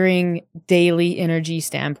procuring daily energy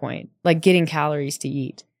standpoint, like getting calories to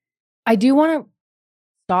eat. I do want to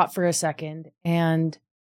stop for a second and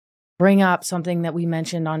bring up something that we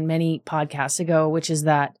mentioned on many podcasts ago, which is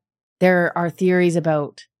that there are theories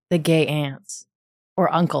about the gay aunts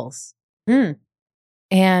or uncles.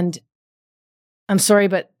 And I'm sorry,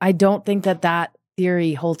 but I don't think that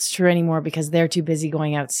theory holds true anymore because they're too busy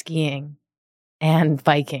going out skiing and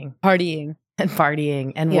biking, Partying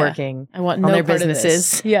and working I want on no their part of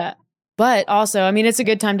businesses. this. Yeah. But also, I mean, it's a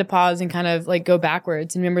good time to pause and kind of like go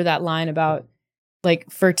backwards and remember that line about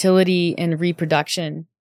like fertility and reproduction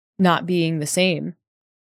not being the same.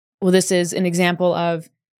 Well, this is an example of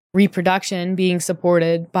reproduction being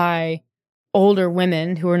supported by older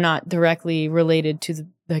women who are not directly related to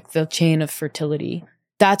the chain of fertility.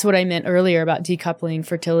 That's what I meant earlier about decoupling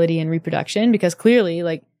fertility and reproduction, because clearly,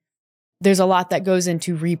 like, there's a lot that goes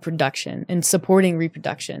into reproduction and supporting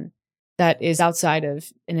reproduction that is outside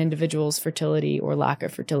of an individual's fertility or lack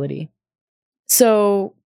of fertility.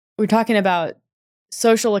 So we're talking about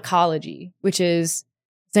social ecology, which is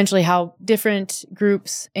essentially how different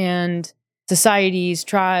groups and societies,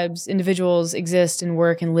 tribes, individuals exist and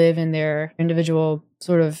work and live in their individual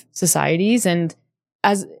sort of societies. And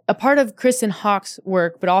as a part of Kristen Hawk's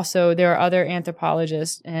work, but also there are other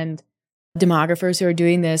anthropologists and demographers who are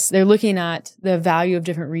doing this, they're looking at the value of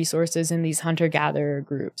different resources in these hunter-gatherer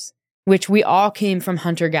groups, which we all came from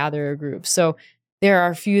hunter-gatherer groups. So there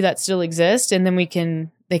are a few that still exist, and then they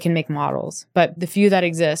can make models, but the few that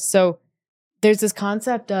exist. So there's this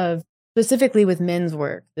concept of, specifically with men's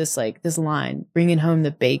work, this line, bringing home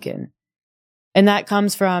the bacon. And that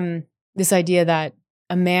comes from this idea that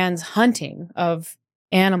a man's hunting of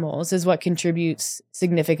animals is what contributes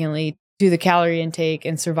significantly to the calorie intake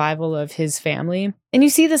and survival of his family. And you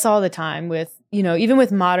see this all the time with, even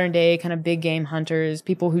with modern day kind of big game hunters,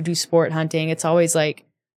 people who do sport hunting. It's always like,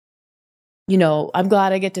 I'm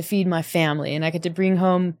glad I get to feed my family and I get to bring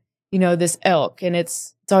home, this elk. And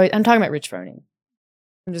it's always, I'm talking about Rich Froning.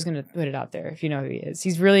 I'm just going to put it out there if you know who he is.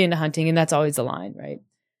 He's really into hunting, and that's always the line, right?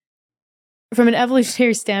 From an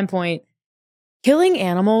evolutionary standpoint, killing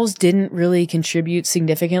animals didn't really contribute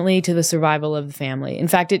significantly to the survival of the family. In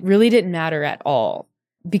fact, it really didn't matter at all,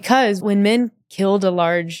 because when men killed a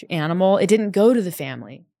large animal, it didn't go to the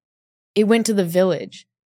family. It went to the village.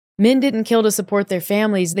 Men didn't kill to support their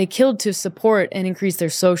families. They killed to support and increase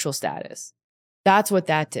their social status. That's what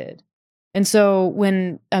that did. And so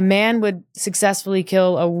when a man would successfully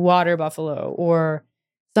kill a water buffalo or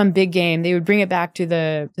some big game, they would bring it back to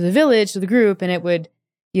the village, to the group, and it would,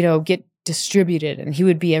 get distributed, and he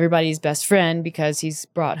would be everybody's best friend because he's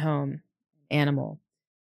brought home an animal.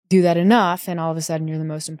 Do that enough, and all of a sudden you're the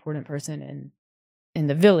most important person in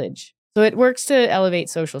the village. So it works to elevate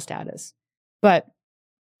social status. But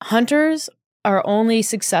hunters are only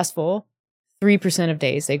successful 3% of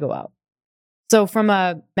days they go out. So from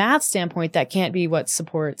a math standpoint, that can't be what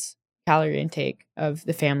supports calorie intake of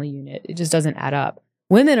the family unit. It just doesn't add up.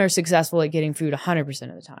 Women are successful at getting food 100%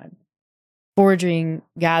 of the time. Foraging,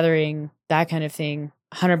 gathering, that kind of thing,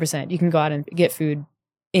 100%. You can go out and get food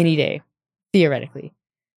any day, theoretically.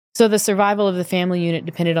 So the survival of the family unit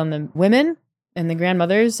depended on the women and the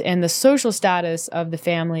grandmothers, and the social status of the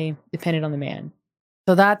family depended on the man.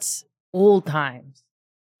 So that's old times.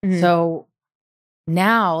 Mm-hmm. So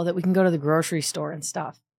now that we can go to the grocery store and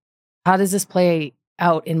stuff, how does this play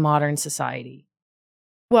out in modern society?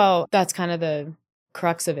 Well, that's kind of the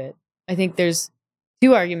crux of it. I think there's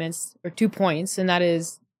two arguments or 2 points, and that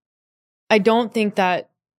is, I don't think that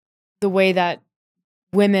the way that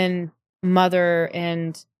women mother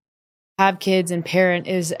and have kids and parent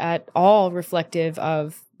is at all reflective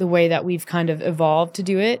of the way that we've kind of evolved to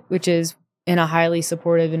do it, which is in a highly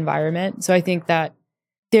supportive environment. So I think that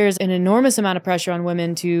there's an enormous amount of pressure on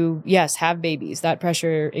women to, yes, have babies. That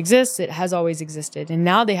pressure exists. It has always existed. And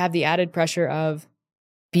now they have the added pressure of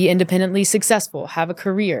be independently successful, have a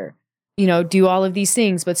career, do all of these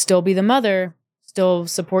things, but still be the mother, still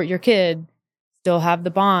support your kid, still have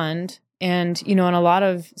the bond. And, in a lot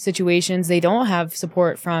of situations, they don't have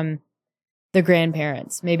support from the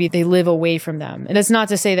grandparents. Maybe they live away from them. And it's not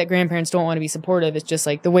to say that grandparents don't want to be supportive. It's just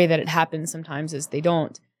like the way that it happens sometimes is they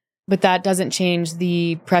don't. But that doesn't change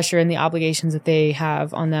the pressure and the obligations that they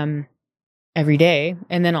have on them every day.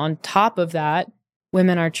 And then on top of that,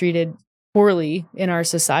 women are treated poorly in our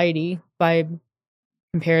society by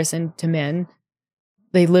comparison to men.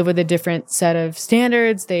 They live with a different set of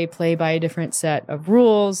standards. They play by a different set of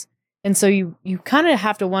rules. And so you kind of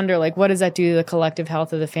have to wonder, like, what does that do to the collective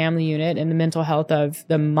health of the family unit and the mental health of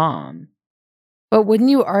the mom? But wouldn't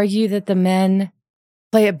you argue that the men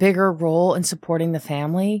play a bigger role in supporting the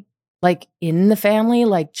family, like in the family,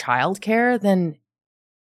 like childcare, than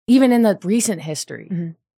even in the recent history?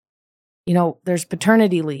 Mm-hmm. There's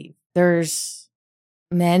paternity leave. There's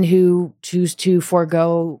men who choose to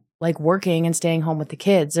forego like working and staying home with the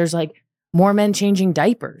kids. There's like more men changing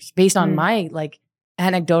diapers based on my like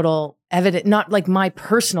anecdotal evidence, not like my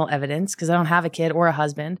personal evidence, because I don't have a kid or a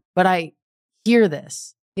husband, but I hear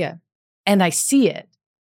this. Yeah. And I see it.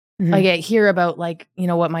 Mm-hmm. Like I hear about like,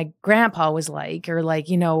 what my grandpa was like, or like,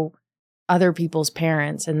 other people's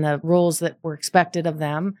parents and the roles that were expected of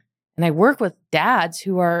them. And I work with dads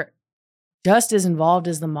who are just as involved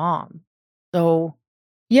as the mom. So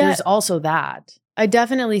there's also that. I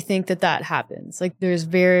definitely think that happens. Like there's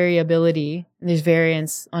variability and there's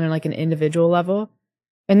variance on like an individual level.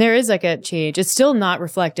 And there is like a change. It's still not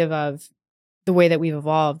reflective of the way that we've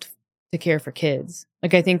evolved to care for kids.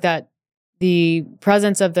 Like I think that the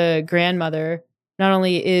presence of the grandmother not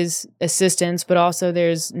only is assistance, but also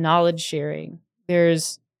there's knowledge sharing.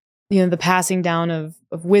 There's, the passing down of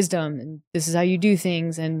wisdom, and this is how you do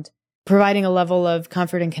things, and providing a level of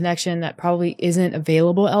comfort and connection that probably isn't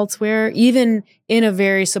available elsewhere, even in a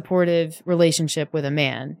very supportive relationship with a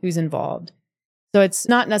man who's involved. So it's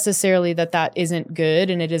not necessarily that isn't good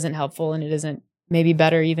and it isn't helpful and it isn't maybe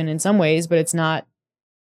better even in some ways, but it's not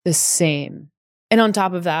the same. And on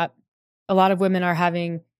top of that, a lot of women are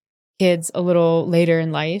having kids a little later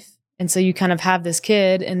in life. And so you kind of have this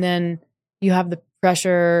kid and then you have the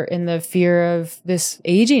pressure and the fear of this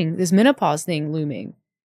aging, this menopause thing looming.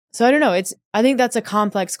 So I don't know. I think that's a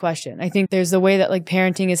complex question. I think there's the way that like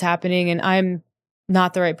parenting is happening, and I'm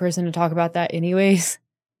not the right person to talk about that anyways.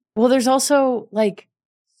 Well, there's also like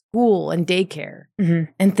school and daycare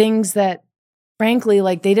and things that frankly,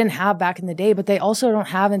 like they didn't have back in the day, but they also don't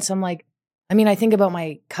have in some like, I think about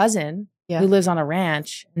my cousin who lives on a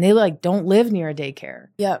ranch and they like don't live near a daycare.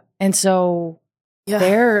 Yeah. And so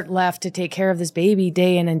they're left to take care of this baby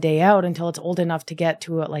day in and day out until it's old enough to get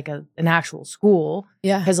to an actual school.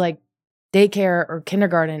 Yeah. Because like daycare or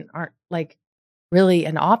kindergarten aren't like really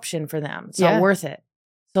an option for them. It's not worth it.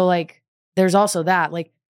 So like there's also that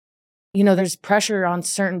like, there's pressure on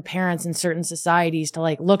certain parents in certain societies to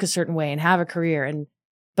like look a certain way and have a career.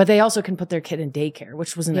 But they also can put their kid in daycare,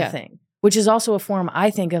 which wasn't a thing, which is also a form, I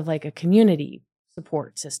think, of like a community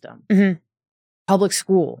support system. Mm-hmm. Public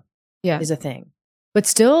school is a thing. But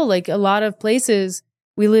still, like a lot of places,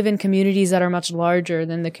 we live in communities that are much larger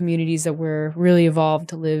than the communities that we're really evolved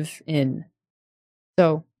to live in.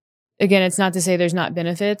 So again, it's not to say there's not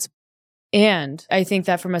benefits. And I think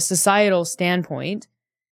that from a societal standpoint,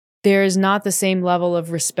 there is not the same level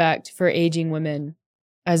of respect for aging women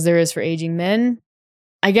as there is for aging men.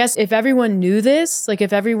 I guess if everyone knew this, like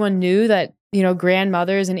if everyone knew that,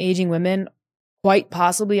 grandmothers and aging women quite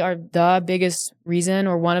possibly are the biggest reason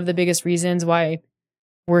or one of the biggest reasons why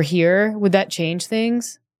we're here, would that change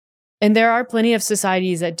things? And there are plenty of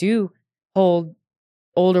societies that do hold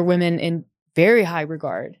older women in very high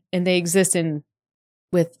regard, and they exist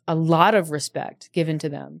with a lot of respect given to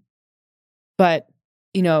them. But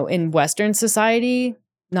in Western society,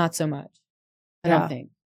 not so much. I don't think.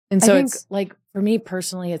 And so it's like, for me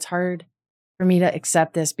personally, it's hard for me to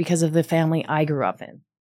accept this because of the family I grew up in.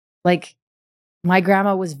 Like my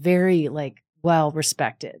grandma was very like well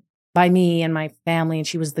respected by me and my family, and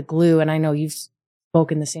she was the glue. And I know you've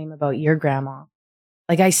spoken the same about your grandma.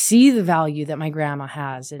 Like I see the value that my grandma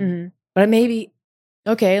has, and but maybe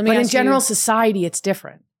but in general society, it's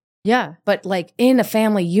different. Yeah. But like in a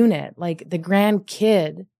family unit, like the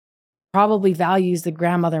grandkid probably values the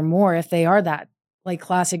grandmother more if they are that like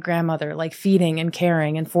classic grandmother, like feeding and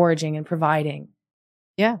caring and foraging and providing.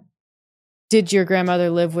 Yeah. Did your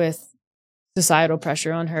grandmother live with societal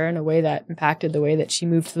pressure on her in a way that impacted the way that she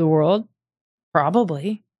moved through the world?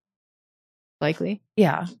 Probably. Likely.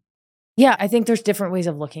 Yeah. Yeah. I think there's different ways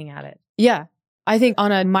of looking at it. Yeah. I think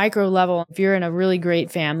on a micro level, if you're in a really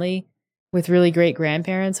great family with really great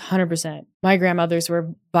grandparents, 100%. My grandmothers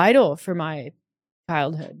were vital for my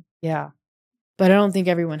childhood. Yeah. But I don't think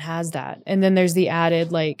everyone has that. And then there's the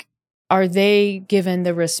added, like, are they given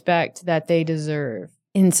the respect that they deserve?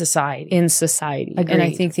 In society. Agreed. And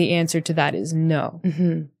I think the answer to that is no.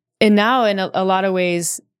 Mm-hmm. And now in a lot of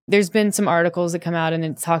ways, there's been some articles that come out and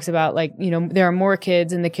it talks about like, there are more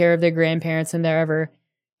kids in the care of their grandparents than there ever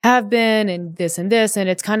have been, and this and this. And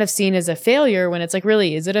it's kind of seen as a failure when it's like,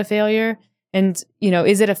 really, is it a failure? And,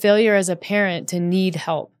 is it a failure as a parent to need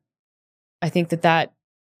help? I think that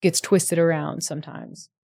gets twisted around sometimes.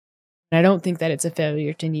 And I don't think that it's a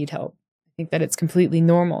failure to need help. I think that it's completely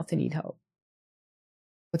normal to need help.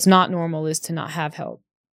 What's not normal is to not have help.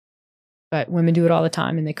 But women do it all the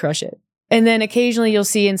time and they crush it. And then occasionally you'll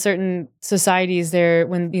see in certain societies there,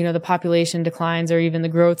 when, the population declines or even the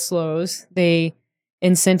growth slows, they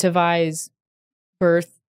incentivize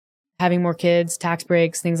birth, having more kids, tax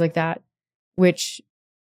breaks, things like that, which,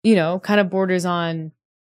 kind of borders on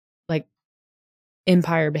like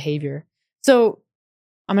empire behavior. So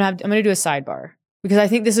I'm going to do a sidebar because I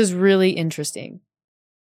think this is really interesting.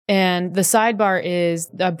 And the sidebar is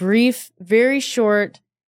a brief, very short,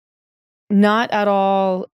 not at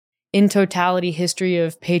all in totality history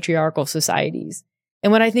of patriarchal societies.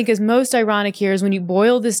 And what I think is most ironic here is when you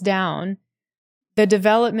boil this down, the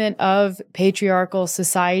development of patriarchal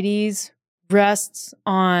societies rests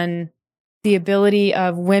on the ability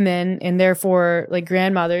of women and therefore like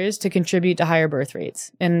grandmothers to contribute to higher birth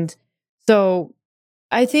rates. And so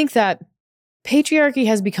I think that patriarchy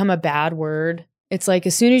has become a bad word. It's like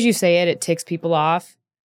as soon as you say it, it ticks people off.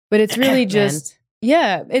 But it's really just,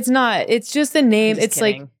 yeah, it's not. It's just the name. It's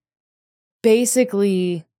kidding. like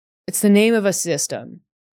basically, it's the name of a system.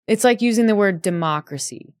 It's like using the word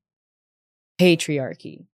democracy,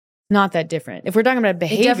 patriarchy. Not that different. If we're talking about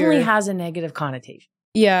behavior. It definitely has a negative connotation.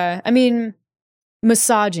 Yeah. I mean,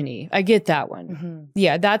 misogyny. I get that one. Mm-hmm.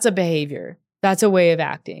 Yeah, that's a behavior. That's a way of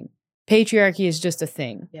acting. Patriarchy is just a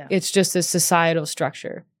thing. Yeah. It's just a societal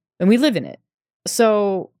structure. And we live in it.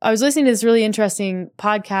 So I was listening to this really interesting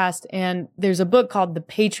podcast, and there's a book called The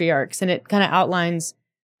Patriarchs, and it kind of outlines,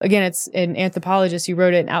 again, it's an anthropologist who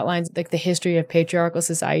wrote it and outlines like the history of patriarchal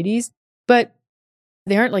societies, but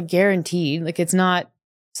they aren't like guaranteed. Like it's not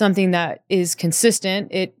something that is consistent.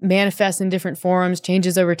 It manifests in different forms,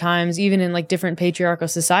 changes over times. Even in like different patriarchal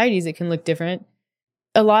societies, it can look different.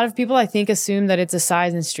 A lot of people, I think, assume that it's a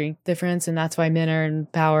size and strength difference, and that's why men are in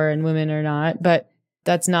power and women are not. But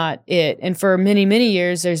that's not it. And for many, many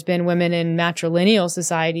years, there's been women in matrilineal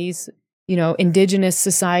societies, you know, indigenous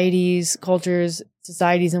societies, cultures,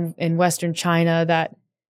 societies in Western China that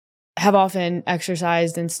have often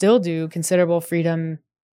exercised and still do considerable freedom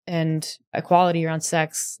and equality around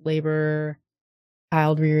sex, labor,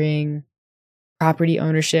 child rearing, property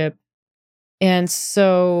ownership. And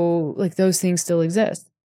so, like, those things still exist.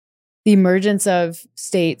 The emergence of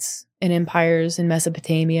states and empires in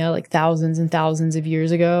Mesopotamia, like thousands and thousands of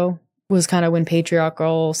years ago, was kind of when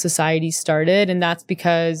patriarchal societies started. And that's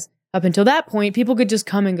because up until that point, people could just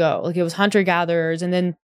come and go. Like it was hunter-gatherers. And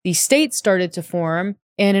then these states started to form.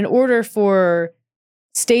 And in order for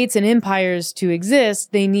states and empires to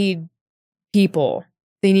exist, they need people.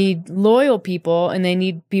 They need loyal people, and they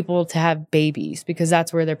need people to have babies because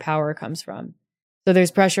that's where their power comes from. So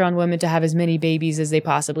there's pressure on women to have as many babies as they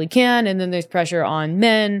possibly can. And then there's pressure on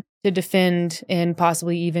men to defend and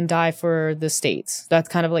possibly even die for the states. That's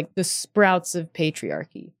kind of like the sprouts of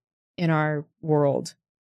patriarchy in our world.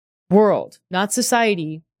 World, not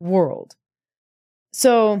society, world.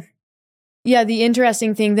 So, yeah, the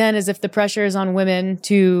interesting thing then is if the pressure is on women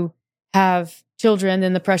to have children,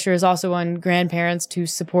 then the pressure is also on grandparents to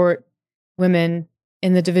support women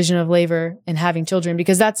in the division of labor and having children,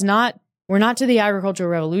 because we're not to the agricultural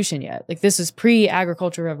revolution yet. Like this is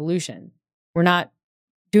pre-agricultural revolution. We're not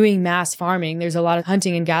doing mass farming. There's a lot of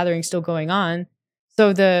hunting and gathering still going on.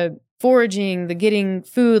 So the foraging, the getting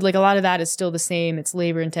food, like a lot of that is still the same. It's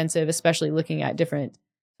labor intensive, especially looking at different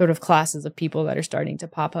sort of classes of people that are starting to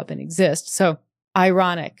pop up and exist. So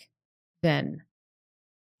ironic then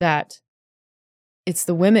that it's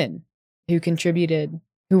the women who contributed,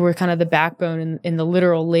 who were kind of the backbone in the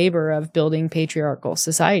literal labor of building patriarchal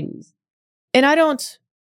societies. And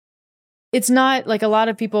it's not like a lot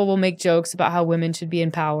of people will make jokes about how women should be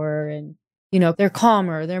in power and, you know, they're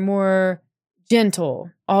calmer, they're more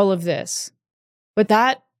gentle, all of this. But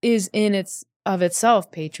that is of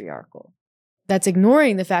itself patriarchal. That's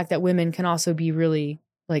ignoring the fact that women can also be really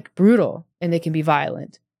like brutal and they can be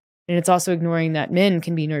violent. And it's also ignoring that men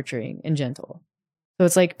can be nurturing and gentle. So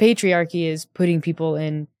it's like patriarchy is putting people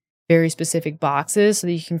in very specific boxes so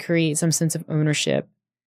that you can create some sense of ownership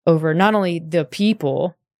over not only the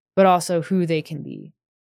people, but also who they can be.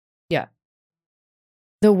 Yeah.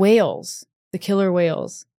 The whales, the killer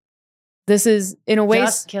whales. This is, in a way...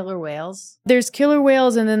 Just killer whales? There's killer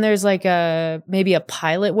whales, and then there's like maybe a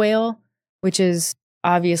pilot whale, which is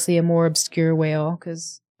obviously a more obscure whale,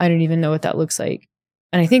 because I don't even know what that looks like.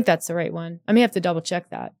 And I think that's the right one. I may have to double check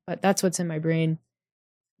that, but that's what's in my brain.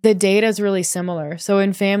 The data is really similar. So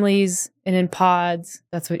in families and in pods,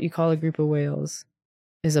 that's what you call a group of whales.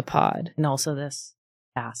 Is a pod. And also this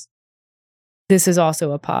cast. This is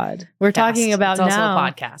also a pod. We're talking about it's now. also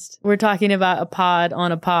a podcast. We're talking about a pod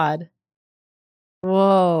on a pod.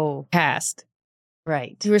 Whoa. Cast.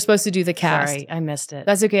 Right. We were supposed to do the cast. Sorry, I missed it.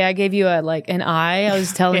 That's okay. I gave you an eye. I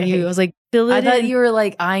was telling you. I was like, fill it in. I thought you were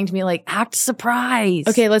like eyeing me like, act surprised.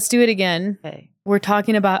 Okay, let's do it again. Okay. We're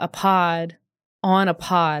talking about a pod on a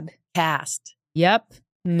pod. Cast. Yep.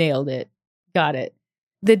 Nailed it. Got it.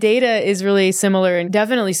 The data is really similar and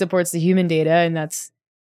definitely supports the human data, and that's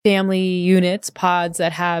family units, pods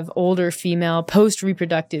that have older female,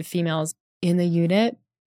 post-reproductive females in the unit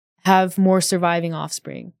have more surviving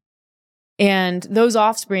offspring. And those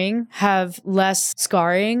offspring have less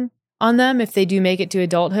scarring on them if they do make it to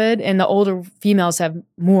adulthood, and the older females have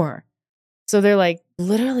more. So they're like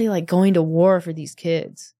literally like going to war for these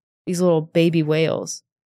kids, these little baby whales.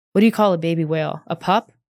 What do you call a baby whale? A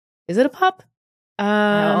pup? Is it a pup?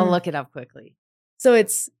 I'll look it up quickly. So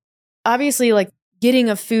it's obviously like getting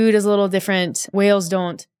a food is a little different. Whales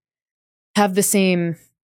don't have the same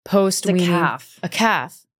post-weaning. It's a calf. A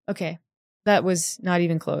calf. Okay. That was not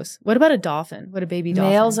even close. What about a dolphin? What a baby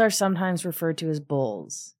dolphin? Males are sometimes referred to as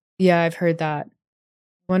bulls. Yeah, I've heard that.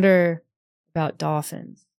 Wonder about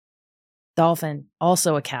dolphins. Dolphin,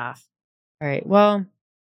 also a calf. All right. Well,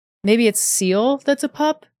 maybe it's seal that's a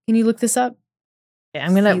pup. Can you look this up? Okay,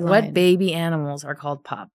 I'm gonna. What baby animals are called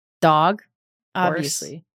pup? Dog, obviously.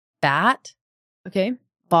 Horse, bat. Okay.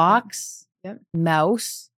 Fox. Yep.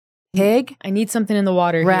 Mouse. Pig. I need something in the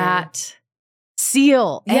water. Rat.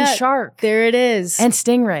 Seal and shark. There it is. And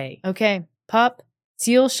stingray. Okay. Pup,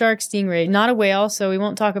 seal, shark, stingray. Not a whale, so we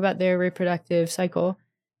won't talk about their reproductive cycle.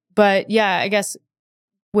 But yeah, I guess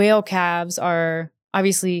whale calves are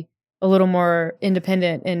obviously a little more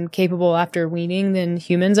independent and capable after weaning than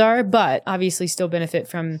humans are, but obviously still benefit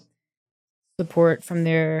from support from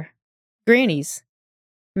their grannies,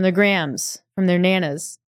 from their grams, from their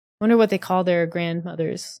nanas. Wonder what they call their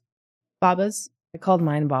grandmothers. Babas? I called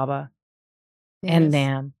mine Baba. Nanas. And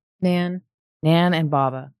Nan. Nan. Nan and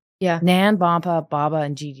Baba. Yeah. Nan, Baba, Baba,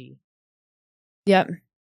 and Gigi. Yep.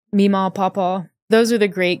 Meemaw, Pawpaw. Those are the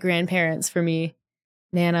great grandparents for me.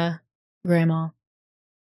 Nana, Grandma.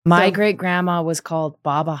 My great grandma was called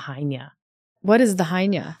Baba Hainya. What is the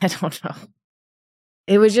Hainya? I don't know.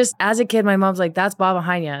 It was just, as a kid, my mom's like, that's Baba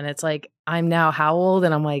Hainya. And it's like, I'm now how old?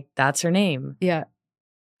 And I'm like, that's her name. Yeah.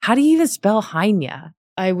 How do you even spell Hainya?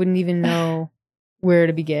 I wouldn't even know where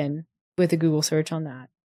to begin with a Google search on that.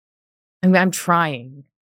 I'm trying.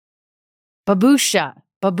 Babushka.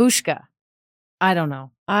 I don't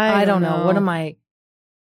know. I don't know. What am I?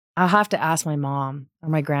 I'll have to ask my mom or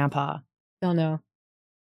my grandpa. Don't know.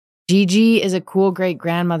 Gigi is a cool great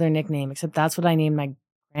grandmother nickname, except that's what I named my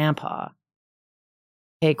grandpa.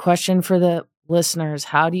 Okay, question for the listeners.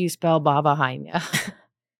 How do you spell Baba Hainya?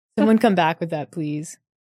 Someone come back with that, please.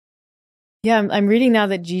 Yeah, I'm reading now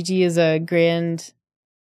that Gigi is a grandmother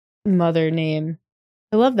name.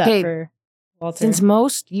 I love that for Walter. Since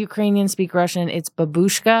most Ukrainians speak Russian, it's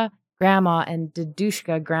babushka, grandma, and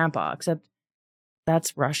dedushka, grandpa, except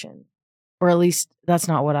that's Russian. Or at least that's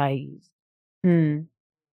not what I use.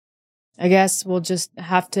 I guess we'll just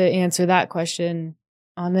have to answer that question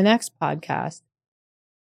on the next podcast.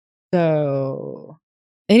 So,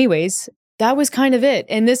 anyways, that was kind of it.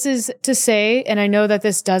 And this is to say, and I know that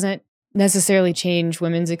this doesn't necessarily change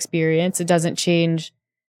women's experience. It doesn't change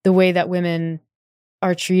the way that women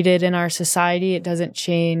are treated in our society. It doesn't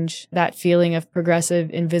change that feeling of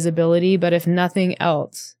progressive invisibility. But if nothing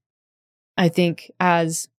else, I think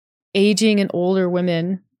as aging and older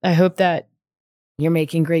women, I hope that you're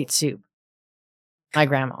making great soup. My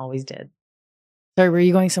grandma always did. Sorry, were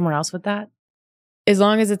you going somewhere else with that? As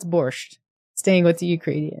long as it's borscht, staying with the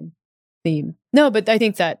Ukrainian theme. No, but I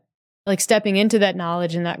think that like stepping into that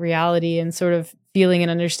knowledge and that reality and sort of feeling and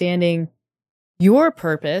understanding your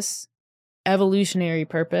purpose, evolutionary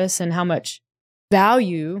purpose, and how much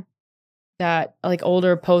value that like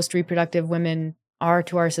older post-reproductive women are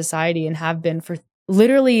to our society and have been for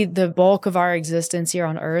literally the bulk of our existence here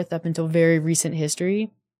on Earth up until very recent history.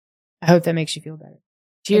 I hope that makes you feel better.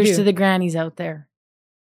 Cheers to the grannies out there.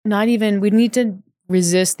 We need to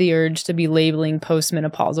resist the urge to be labeling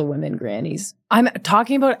postmenopausal women grannies. I'm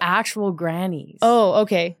talking about actual grannies. Oh,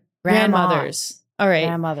 okay. Grandmothers. All right.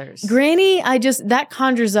 Grandmothers. Granny, that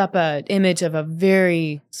conjures up an image of a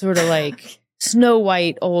very sort of like Snow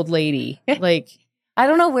White old lady. Like, I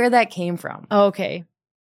don't know where that came from. Okay.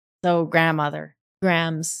 So grandmother.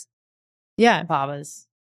 Grams. Yeah. Babas.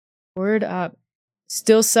 Word up.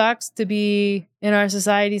 Still sucks to be in our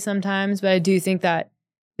society sometimes, but I do think that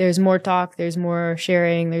there's more talk, there's more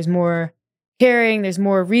sharing, there's more caring, there's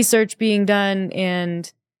more research being done, and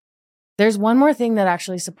there's one more thing that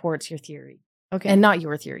actually supports your theory. Okay. And not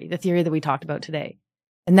your theory, the theory that we talked about today.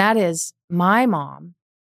 And that is my mom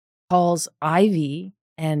calls Ivy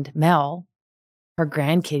and Mel her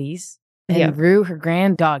grandkitties and Rue her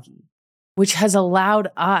grand doggy, which has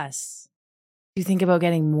allowed us to think about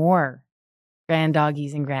getting more grand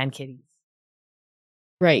doggies and grandkitties.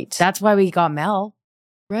 Right. That's why we got Mel.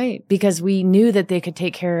 Right. Because we knew that they could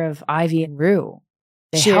take care of Ivy and Rue.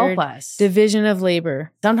 They help us. Division of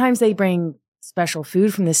labor. Sometimes they bring special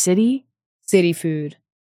food from the city. City food.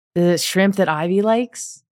 The shrimp that Ivy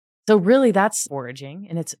likes. So really that's foraging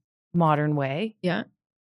in its modern way. Yeah.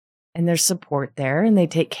 And there's support there and they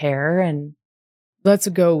take care and let's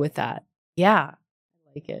go with that. Yeah. I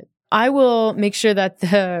like it. I will make sure that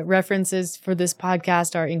the references for this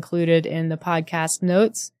podcast are included in the podcast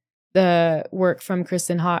notes, the work from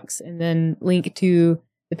Kristen Hawkes, and then link to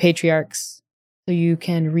the patriarchs so you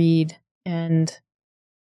can read and,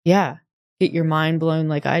 yeah, get your mind blown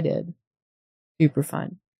like I did. Super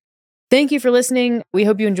fun. Thank you for listening. We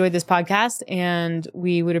hope you enjoyed this podcast, and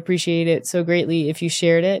we would appreciate it so greatly if you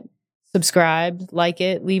shared it, subscribed, like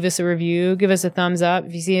it, leave us a review, give us a thumbs up.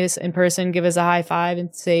 If you see us in person, give us a high five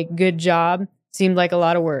and say, good job. Seemed like a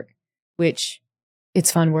lot of work, which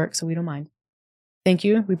it's fun work, so we don't mind. Thank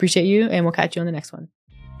you. We appreciate you, and we'll catch you on the next one.